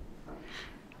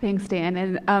 Thanks, Dan,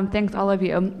 and thanks all of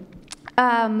you.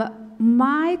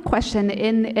 My question,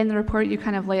 in the report, you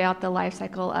kind of lay out the life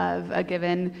cycle of a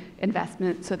given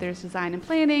investment. So there's design and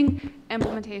planning,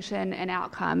 implementation, and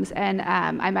outcomes. And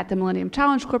I'm at the Millennium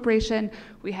Challenge Corporation.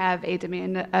 We have a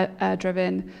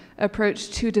demand-driven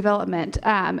approach to development.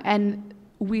 And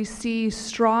we see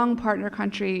strong partner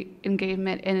country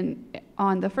engagement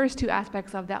on the first two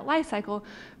aspects of that life cycle.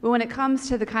 But when it comes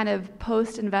to the kind of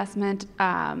post-investment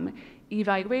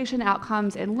evaluation,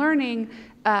 outcomes, and learning,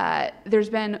 there's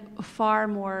been far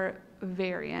more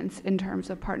variance in terms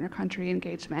of partner country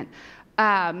engagement.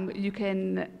 I'm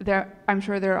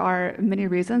sure there are many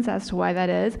reasons as to why that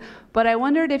is, but I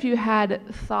wondered if you had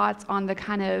thoughts on the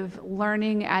kind of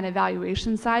learning and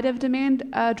evaluation side of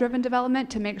demand-driven development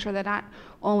to make sure that not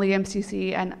only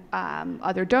MCC and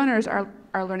other donors are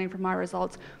learning from our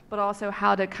results, but also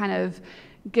how to kind of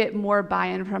get more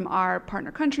buy-in from our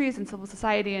partner countries and civil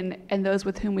society and those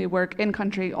with whom we work in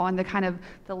country on the kind of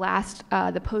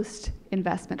the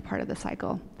post-investment part of the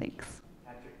cycle. Thanks.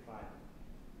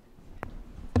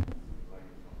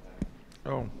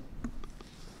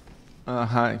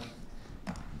 Hi.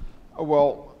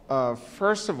 Well,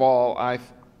 first of all,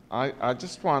 I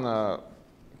just want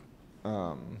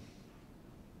to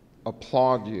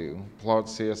applaud you, applaud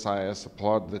CSIS,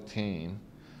 applaud the team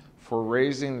for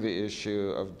raising the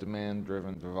issue of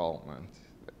demand-driven development.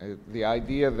 The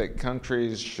idea that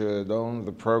countries should own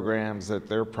the programs, that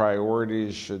their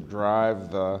priorities should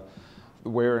drive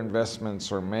where investments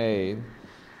are made,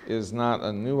 is not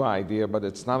a new idea, but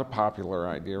it's not a popular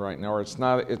idea right now, or it's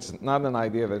not an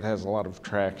idea that has a lot of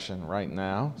traction right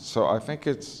now. So I think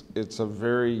it's a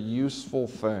very useful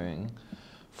thing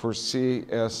for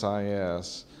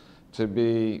CSIS to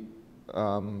be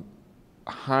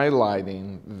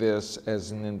highlighting this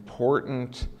as an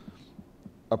important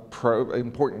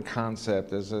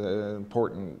concept, as an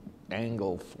important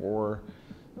angle for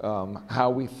how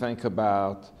we think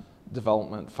about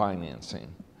development financing.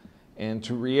 And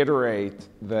to reiterate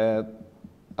that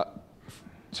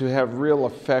to have real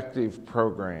effective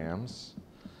programs,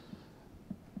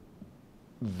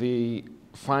 the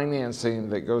financing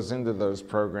that goes into those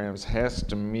programs has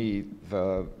to meet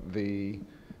the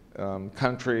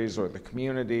countries or the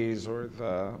communities or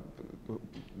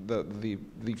the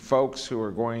folks who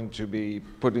are going to be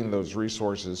putting those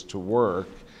resources to work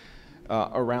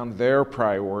around their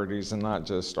priorities and not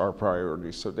just our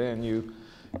priorities. So Dan,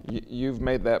 you've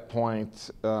made that point,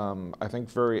 I think,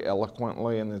 very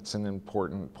eloquently, and it's an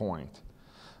important point.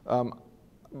 What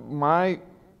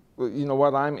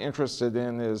I'm interested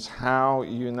in is how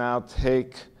you now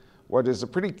take what is a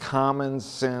pretty common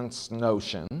sense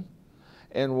notion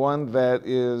and one that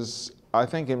is, I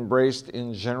think, embraced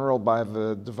in general by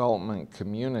the development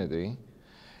community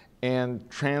and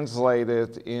translate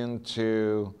it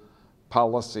into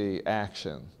policy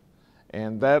action.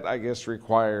 And that, I guess,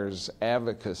 requires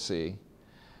advocacy.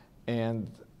 And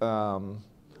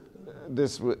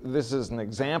this is an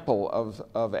example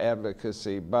of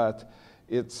advocacy, but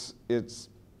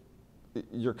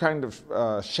you're kind of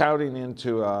shouting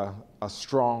into a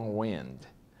strong wind.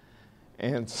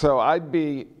 And so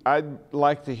I'd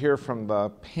like to hear from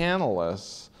the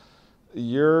panelists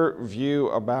your view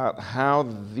about how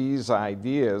these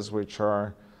ideas, which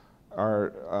are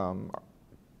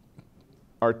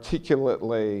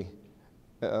articulately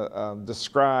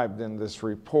described in this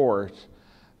report,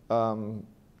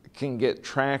 can get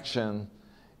traction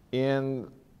in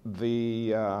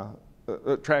the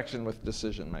traction with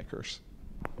decision makers.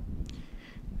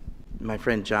 My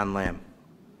friend John Lamb.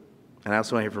 And I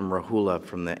also want to hear from Rahula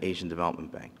from the Asian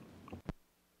Development Bank.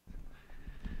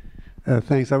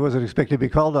 Thanks. I wasn't expecting to be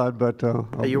called on, but...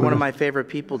 You're one of my favorite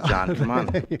people, John. Come on.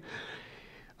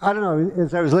 I don't know.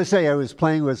 As I was listening, I was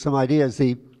playing with some ideas.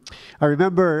 I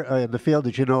remember in the field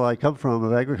that I come from,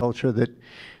 of agriculture, that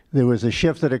there was a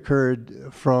shift that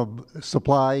occurred from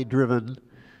supply-driven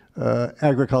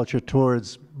agriculture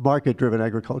towards market-driven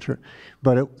agriculture.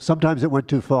 But sometimes it went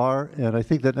too far, and I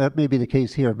think that may be the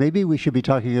case here. Maybe we should be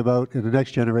talking about, in the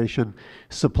next generation,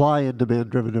 supply and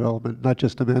demand-driven development, not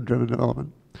just demand-driven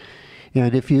development.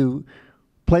 And if you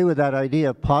play with that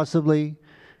idea, possibly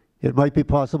it might be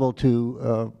possible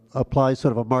to apply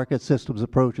sort of a market systems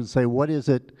approach and say, what is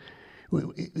it?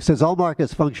 It says all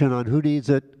markets function on who needs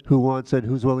it, who wants it,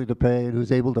 who's willing to pay, and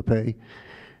who's able to pay.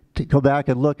 To go back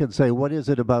and look and say, what is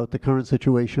it about the current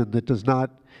situation that does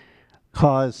not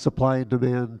cause supply and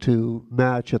demand to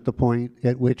match at the point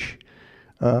at which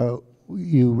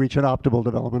you reach an optimal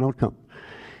development outcome?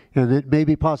 And it may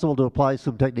be possible to apply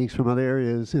some techniques from other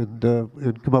areas and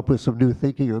come up with some new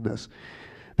thinking on this.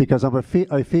 Because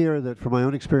I fear that from my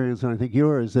own experience, and I think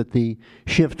yours, that the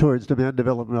shift towards demand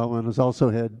development has also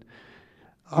had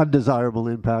undesirable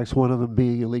impacts, one of them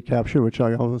being elite capture, which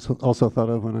I also thought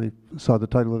of when I saw the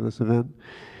title of this event.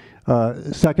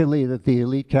 Secondly, that the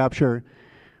elite capture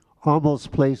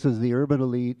almost places the urban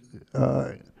elite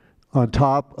on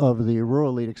top of the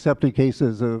rural elite, except in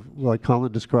cases of, like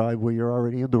Colin described, where you're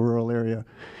already in the rural area.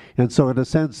 And so in a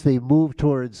sense, the move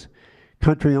towards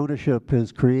country ownership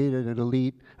has created an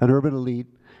urban elite,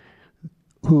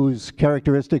 whose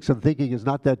characteristics and thinking is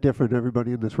not that different to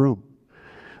everybody in this room.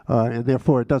 And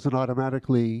therefore, it doesn't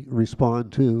automatically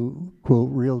respond to, quote,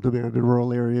 real demand in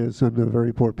rural areas and the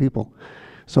very poor people.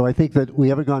 So I think that we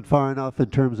haven't gone far enough in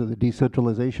terms of the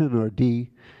decentralization or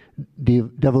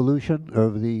devolution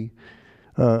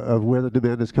of where the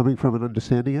demand is coming from and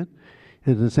understanding it.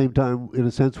 And at the same time, in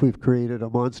a sense, we've created a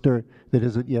monster that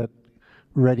isn't yet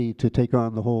ready to take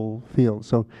on the whole field.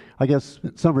 So I guess,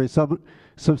 in summary, some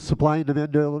supply and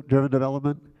demand-driven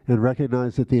development, and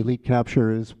recognize that the elite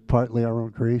capture is partly our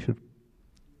own creation.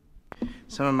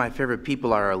 Some of my favorite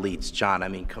people are elites, John. I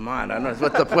mean, come on. I don't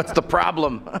know. What's the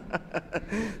problem?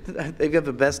 They got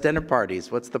the best dinner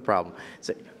parties. What's the problem?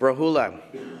 So, Rahula.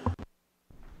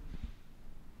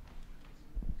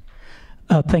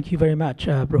 Thank you very much,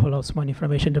 Rahul Osmani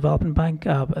from Asian Development Bank.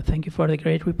 Thank you for the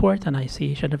great report, and I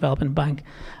see Asian Development Bank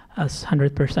as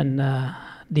 100%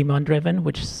 demand-driven,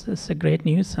 which is a great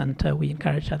news, and we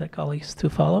encourage other colleagues to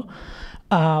follow.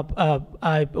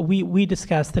 We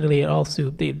discussed earlier also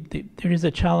there is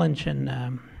a challenge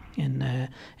in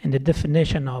the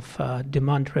definition of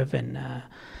demand-driven.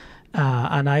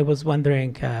 And I was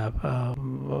wondering how,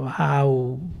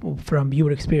 from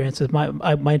your experiences,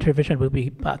 my intervention will be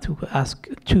to ask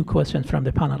two questions from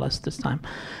the panelists this time.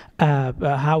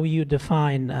 How you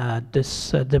define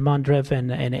this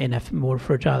demand-driven in a more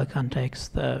fragile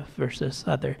context versus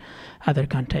other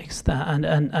contexts,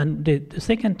 and the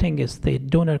second thing is the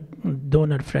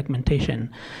donor fragmentation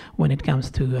when it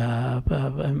comes to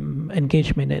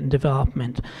engagement in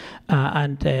development,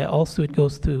 and also it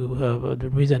goes to the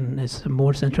reason is a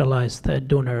more centralized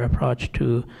donor approach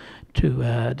to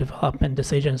development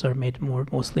decisions are made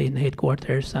mostly in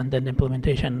headquarters, and then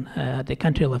implementation at the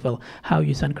country level, how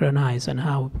you synchronize and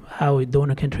how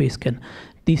donor countries can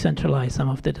decentralize some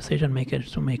of the decision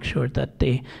makers to make sure that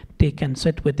they can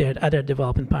sit with their other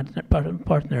development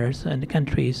partners and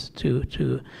countries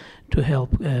to help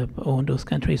own those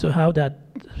countries. So how that,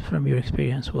 from your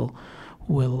experience, will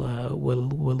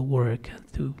work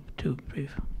to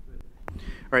brief.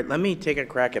 All right, let me take a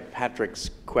crack at Patrick's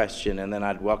question, and then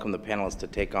I'd welcome the panelists to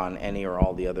take on any or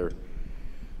all the other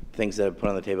things that I've put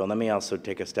on the table. And let me also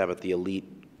take a stab at the elite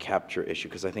capture issue,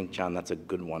 because I think, John, that's a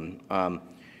good one.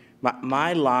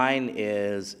 My line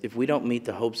is, if we don't meet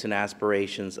the hopes and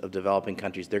aspirations of developing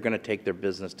countries, they're going to take their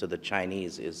business to the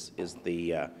Chinese, is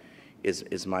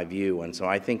my view. And so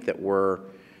I think that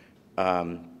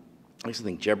I also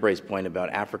think Jebray's point about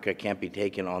Africa can't be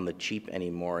taken on the cheap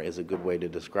anymore is a good way to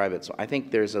describe it. So I think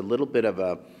there's a little bit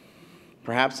of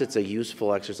perhaps it's a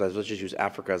useful exercise. Let's just use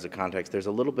Africa as a context. There's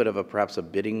a little bit of perhaps a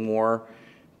bidding war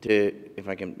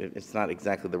it's not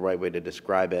exactly the right way to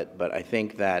describe it, but I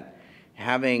think that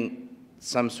having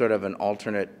some sort of an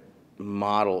alternate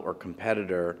model or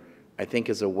competitor, I think,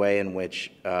 is a way in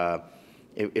which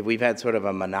if we've had sort of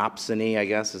a monopsony, I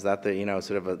guess, is that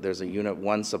there's a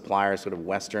one supplier, sort of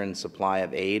Western supply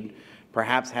of aid,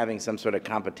 perhaps having some sort of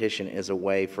competition is a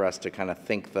way for us to kind of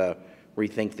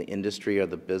rethink the industry or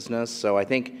the business. So I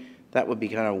think that would be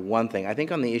kind of one thing. I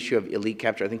think on the issue of elite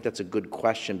capture, I think that's a good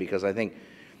question, because I think,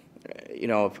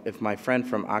 if my friend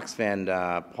from Oxfam,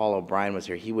 Paul O'Brien, was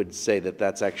here, he would say that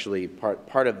that's actually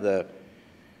part of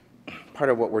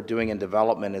what we're doing in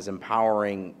development is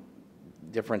empowering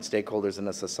different stakeholders in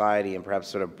the society and perhaps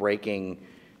sort of breaking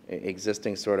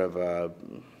existing sort of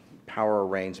power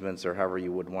arrangements, or however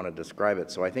you would want to describe it.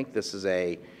 So I think this is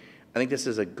a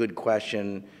good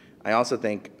question. I also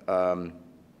think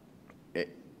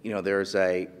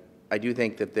I do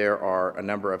think that there are a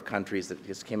number of countries that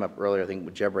just came up earlier. I think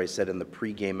what Jebray said in the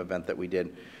pre-game event that we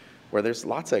did, where there's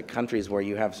lots of countries where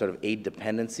you have sort of aid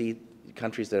dependency,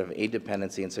 countries that have aid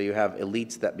dependency, and so you have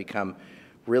elites that become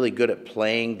really good at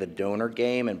playing the donor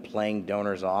game and playing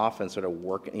donors off and sort of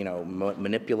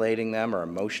manipulating them, or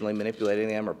emotionally manipulating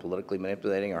them, or politically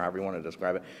manipulating, or however you want to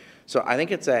describe it. So I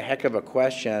think it's a heck of a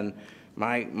question.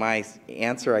 My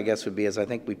answer, I guess, would be I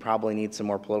think we probably need some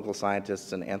more political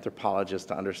scientists and anthropologists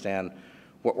to understand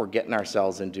what we're getting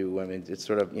ourselves into. I mean, it's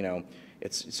sort of,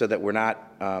 it's so that we're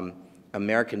not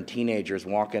American teenagers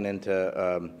walking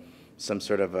into some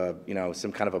sort of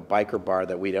some kind of a biker bar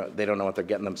that they don't know what they're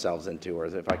getting themselves into, or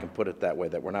if I can put it that way,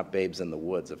 that we're not babes in the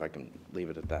woods, if I can leave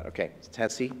it at that. Okay,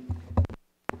 Tessie?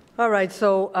 All right,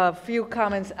 so a few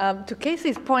comments. To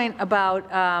Casey's point about,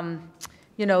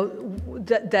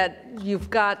 that you've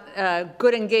got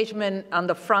good engagement on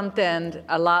the front end,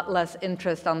 a lot less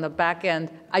interest on the back end.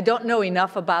 I don't know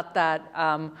enough about that,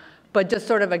 but just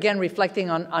sort of, again, reflecting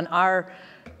on our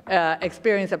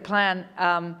experience at Plan,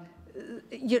 I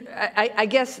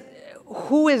guess,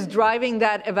 who is driving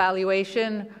that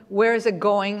evaluation? Where is it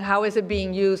going? How is it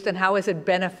being used? And how is it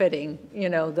benefiting,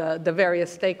 the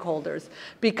various stakeholders?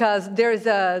 Because there's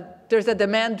a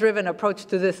demand-driven approach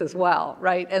to this as well,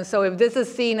 right? And so if this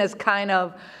is seen as kind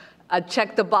of a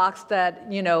check the box that,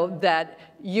 that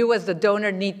you as the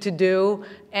donor need to do,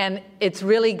 and it's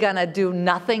really gonna do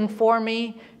nothing for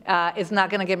me, it's not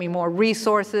going to get me more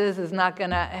resources. It's not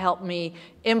going to help me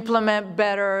implement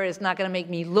better. It's not going to make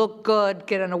me look good,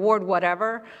 get an award,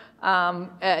 whatever.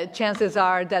 Chances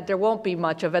are that there won't be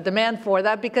much of a demand for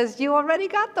that because you already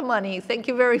got the money. Thank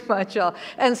you very much.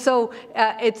 And so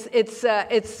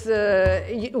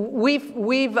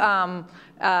we've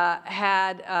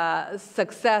had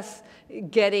success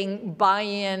getting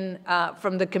buy-in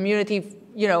from the community,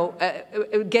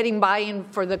 getting buy-in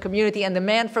for the community and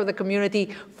demand for the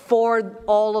community for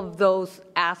all of those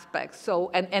aspects. So,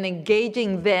 and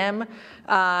engaging them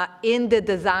in the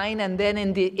design and then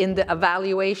in the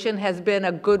evaluation has been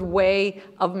a good way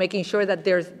of making sure that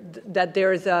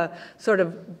there's a sort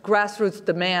of grassroots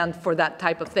demand for that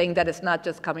type of thing, that it's not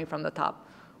just coming from the top.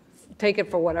 take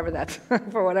it for whatever that's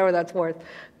for whatever that's worth.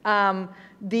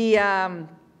 The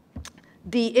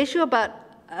issue about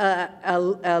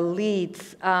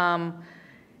elites,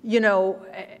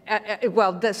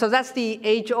 so that's the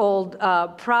age-old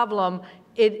problem.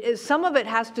 Some of it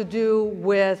has to do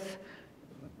with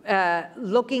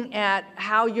looking at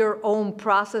how your own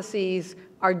processes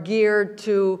are geared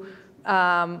to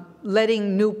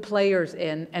letting new players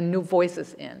in and new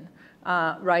voices in.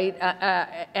 Right?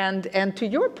 And to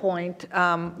your point,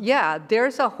 yeah,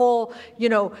 there's a whole,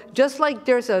 just like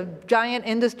there's a giant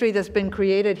industry that's been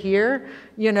created here,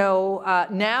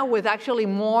 now with actually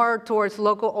more towards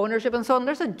local ownership and so on,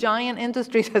 there's a giant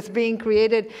industry that's being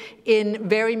created in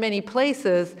very many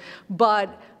places,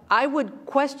 but I would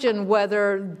question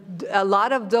whether a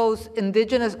lot of those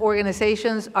indigenous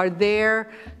organizations are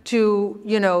there to,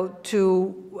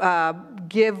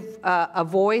 give a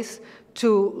voice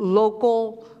to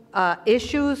local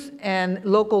issues and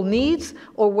local needs,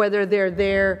 or whether they're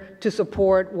there to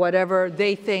support whatever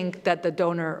they think that the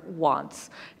donor wants.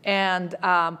 And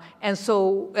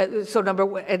so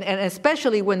and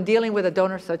especially when dealing with a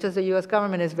donor such as the U.S.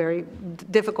 government is very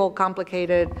difficult,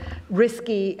 complicated,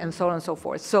 risky, and so on and so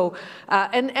forth. So,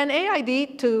 and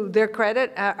AID, to their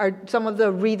credit, are some of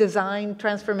the redesign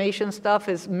transformation stuff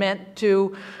is meant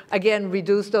to, again,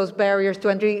 reduce those barriers to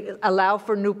entry, allow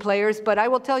for new players. But I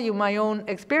will tell you, my own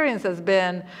experience has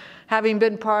been, having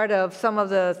been part of some of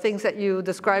the things that you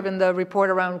describe in the report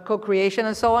around co-creation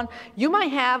and so on, you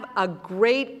might have a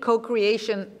great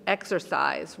co-creation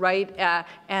exercise, right?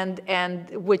 And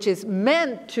which is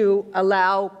meant to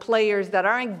allow players that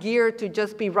aren't geared to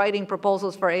just be writing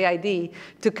proposals for AID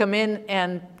to come in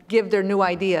and give their new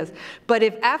ideas. But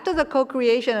if after the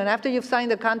co-creation and after you've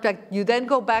signed the contract, you then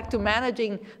go back to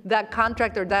managing that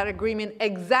contract or that agreement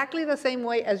exactly the same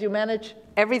way as you manage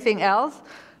everything else,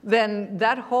 then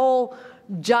that whole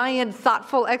giant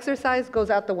thoughtful exercise goes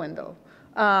out the window.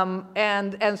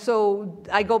 And so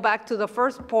I go back to the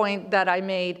first point that I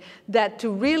made, that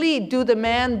to really do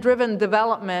demand-driven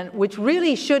development, which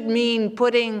really should mean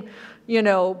putting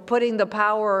the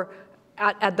power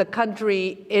at the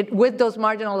country with those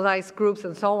marginalized groups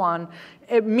and so on,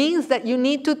 it means that you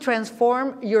need to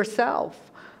transform yourself.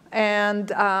 And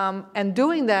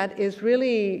doing that is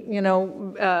really,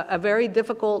 a very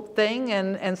difficult thing,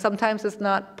 and sometimes it's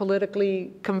not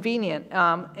politically convenient.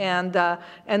 And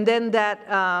then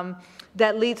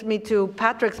that leads me to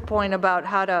Patrick's point about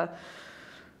how to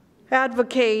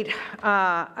advocate.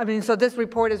 So this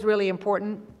report is really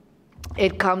important.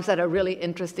 It comes at a really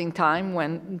interesting time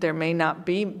when there may not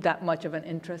be that much of an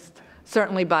interest,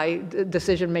 certainly by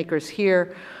decision makers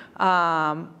here,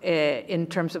 in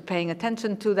terms of paying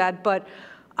attention to that. But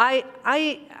I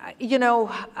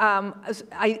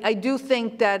do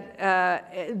think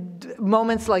that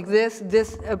moments like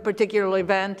this particular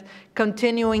event,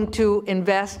 continuing to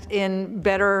invest in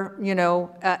better,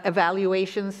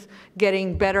 evaluations,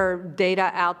 getting better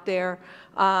data out there,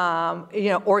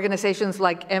 organizations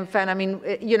like MFAN.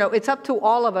 It's up to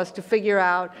all of us to figure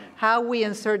out how we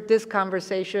insert this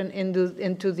conversation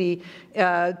into the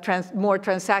more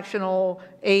transactional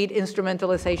aid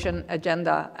instrumentalization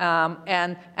agenda.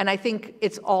 And I think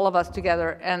it's all of us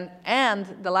together. And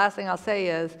the last thing I'll say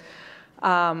is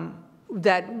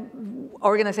that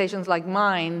organizations like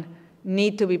mine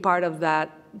need to be part of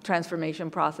that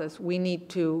transformation process. We need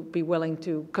to be willing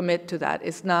to commit to that.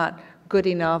 It's not good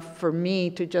enough for me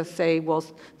to just say, well,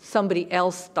 somebody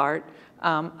else start.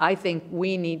 I think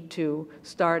we need to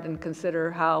start and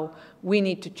consider how we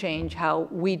need to change how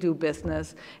we do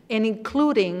business, and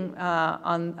including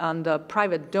on the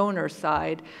private donor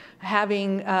side,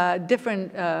 having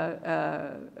different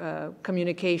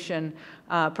communication,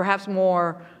 perhaps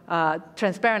more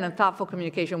transparent and thoughtful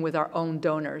communication with our own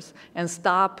donors, and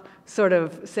stop sort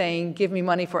of saying, give me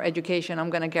money for education,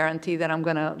 I'm going to guarantee that I'm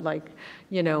going to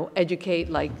educate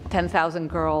 10,000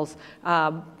 girls,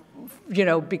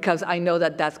 because I know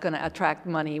that that's going to attract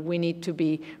money. We need to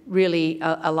be really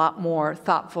a lot more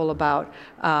thoughtful about,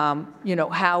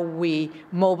 how we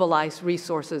mobilize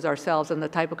resources ourselves and the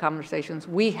type of conversations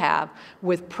we have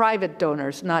with private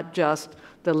donors, not just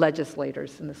the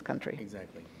legislators in this country.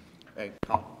 Exactly.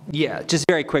 Yeah, just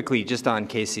very quickly, just on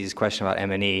Casey's question about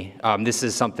M&E. This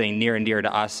is something near and dear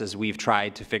to us as we've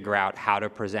tried to figure out how to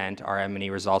present our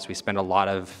M&E results. We spend a lot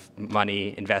of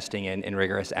money investing in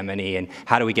rigorous M&E, and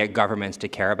how do we get governments to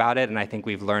care about it? And I think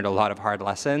we've learned a lot of hard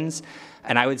lessons.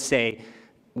 And I would say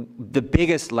the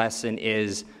biggest lesson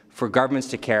is for governments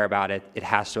to care about it, it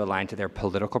has to align to their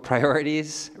political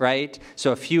priorities, right?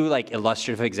 So a few like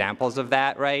illustrative examples of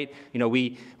that, right? You know,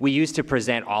 we used to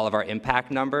present all of our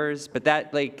impact numbers, but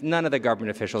that, like, none of the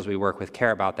government officials we work with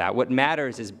care about that. What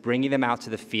matters is bringing them out to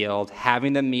the field,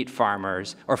 having them meet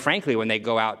farmers, or frankly, when they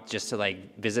go out just to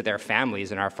like visit their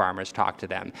families and our farmers talk to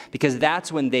them, because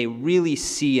that's when they really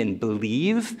see and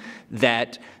believe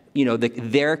that, you know,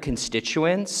 their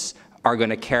constituents are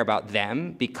going to care about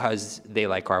them because they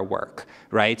like our work,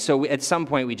 right? So at some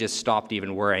point, we just stopped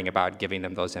even worrying about giving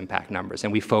them those impact numbers,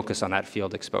 and we focus on that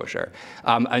field exposure.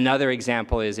 Another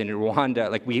example is in Rwanda.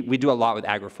 Like we do a lot with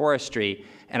agroforestry,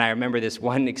 and I remember this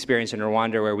one experience in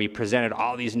Rwanda where we presented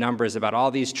all these numbers about all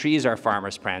these trees our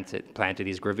farmers planted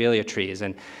these grevillea trees,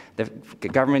 and the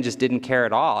government just didn't care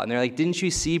at all. And they're like, didn't you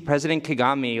see President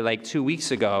Kagame like 2 weeks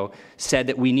ago said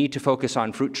that we need to focus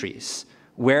on fruit trees?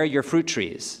 Where are your fruit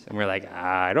trees? And we're like,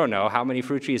 I don't know, how many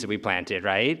fruit trees have we planted,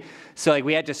 right? So like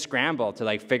we had to scramble to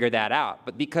like figure that out.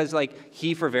 But because like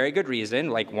he, for very good reason,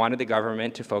 like wanted the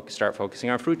government to start focusing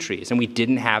on fruit trees, and we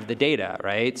didn't have the data,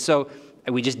 right? So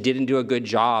we just didn't do a good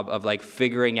job of like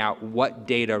figuring out what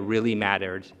data really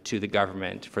mattered to the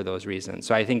government for those reasons.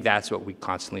 So I think that's what we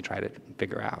constantly try to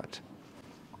figure out.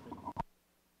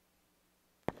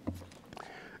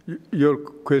 Your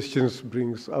questions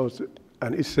brings out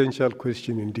an essential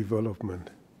question in development.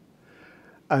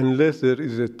 Unless there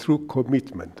is a true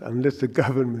commitment, unless the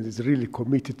government is really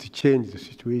committed to change the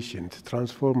situation, to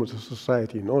transform the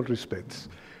society in all respects,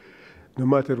 no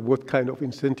matter what kind of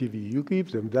incentive you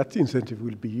give them, that incentive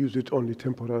will be used only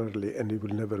temporarily, and it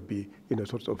will never be in a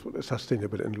sort of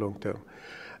sustainable and long term.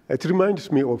 It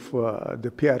reminds me of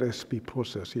the PRSP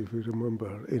process, if you remember,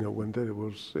 when there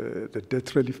was the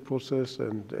debt relief process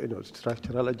and,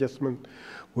 structural adjustment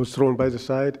was thrown by the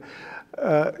side.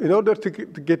 In order to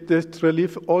get debt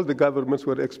relief, all the governments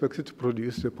were expected to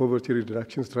produce the poverty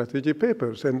reduction strategy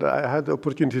papers. And I had the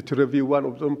opportunity to review one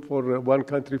of them for one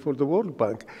country for the World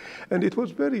Bank. And it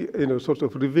was very, sort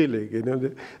of revealing.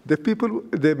 The people,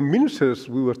 the ministers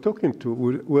we were talking to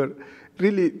were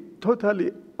really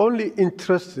totally only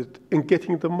interested in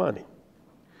getting the money.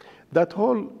 That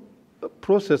whole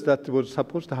process that was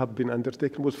supposed to have been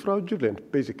undertaken was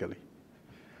fraudulent, basically.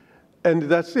 And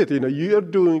that's it. You are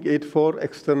doing it for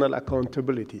external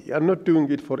accountability. You are not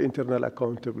doing it for internal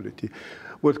accountability.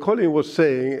 What Colin was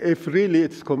saying, if really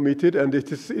it's committed and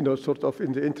it is, sort of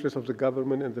in the interest of the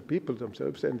government and the people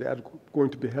themselves, and they are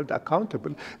going to be held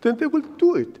accountable, then they will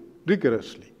do it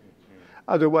rigorously.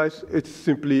 Otherwise, it's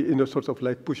simply, sort of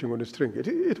like pushing on a string.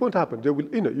 It won't happen. They will,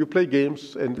 you play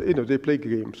games, and they play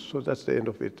games. So that's the end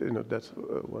of it. That's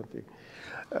one thing.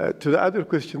 To the other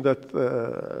question that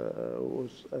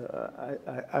was,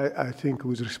 I think,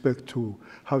 with respect to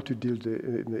how to deal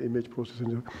in the image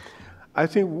processing, I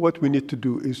think what we need to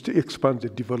do is to expand the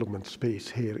development space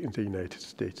here in the United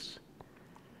States.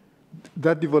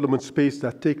 That development space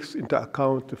that takes into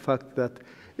account the fact that,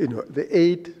 the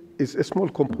aid is a small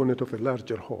component of a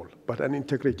larger whole, but an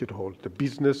integrated whole, the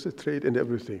business, the trade, and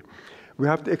everything. We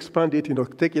have to expand it,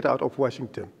 take it out of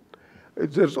Washington.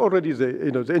 There's already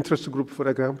the interest group for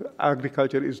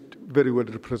agriculture is very well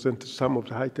represented. Some of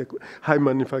the high-tech, high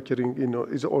manufacturing,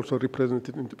 is also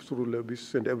represented through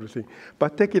lobbies and everything.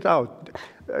 But take it out.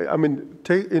 I mean,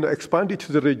 expand it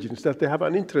to the regions that they have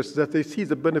an interest, that they see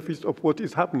the benefits of what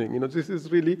is happening. this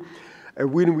is really a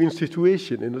win-win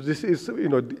situation. This is,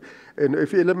 and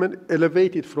if you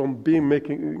elevate it from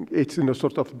making it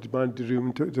sort of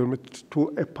demand-driven to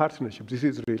a partnership, this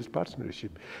is real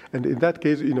partnership. And in that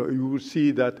case, you will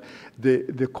see that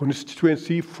the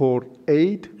constituency for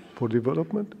aid, for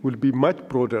development, will be much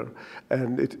broader.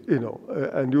 And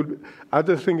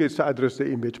other thing is to address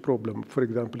the image problem. For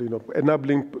example,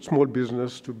 enabling small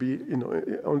business to be,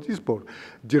 on this board,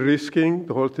 de-risking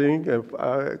the whole thing,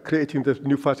 creating the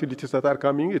new facilities that are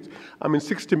coming.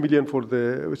 60 million for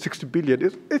the 60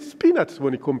 billion. It's peanuts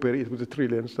when you compare it with the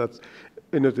trillions that,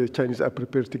 the Chinese are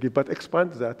prepared to give. But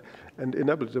expand that and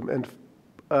enable them. And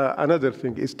another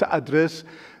thing is to address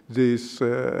this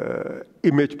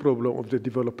image problem of the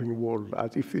developing world,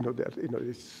 as if that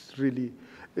it's really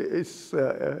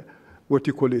what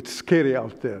you call it, scary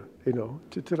out there.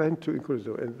 To trying to encourage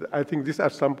them. And I think these are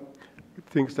some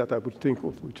things that I would think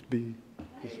of which would be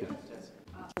useful.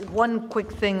 One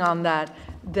quick thing on that,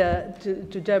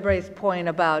 to Debra's point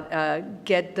about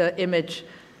get the image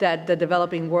that the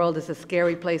developing world is a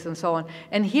scary place and so on.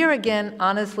 And here again,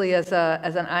 honestly, as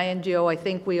an INGO, I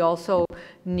think we also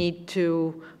need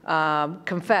to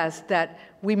confess that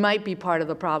we might be part of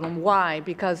the problem. Why?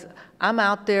 Because I'm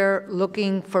out there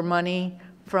looking for money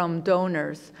from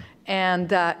donors,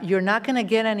 And you're not going to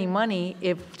get any money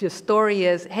if the story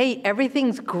is, hey,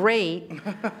 everything's great.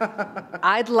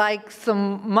 I'd like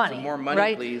some money. Some more money,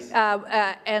 right? please.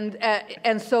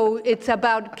 And so it's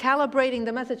about calibrating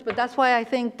the message. But that's why I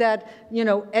think that, you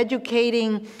know,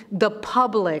 educating the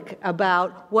public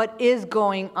about what is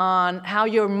going on, how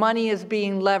your money is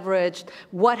being leveraged,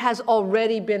 what has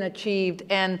already been achieved,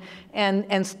 and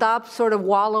stop sort of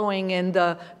wallowing in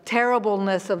the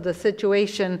terribleness of the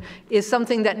situation is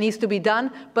something that needs to be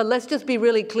done. But let's just be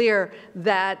really clear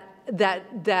that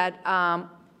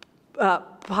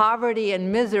poverty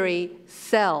and misery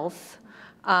sells,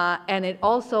 and it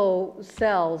also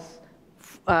sells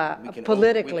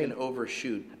politically. We can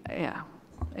overshoot. Yeah,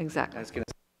 exactly. I was going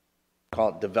to call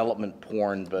it development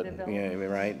porn, but you know,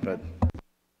 right? But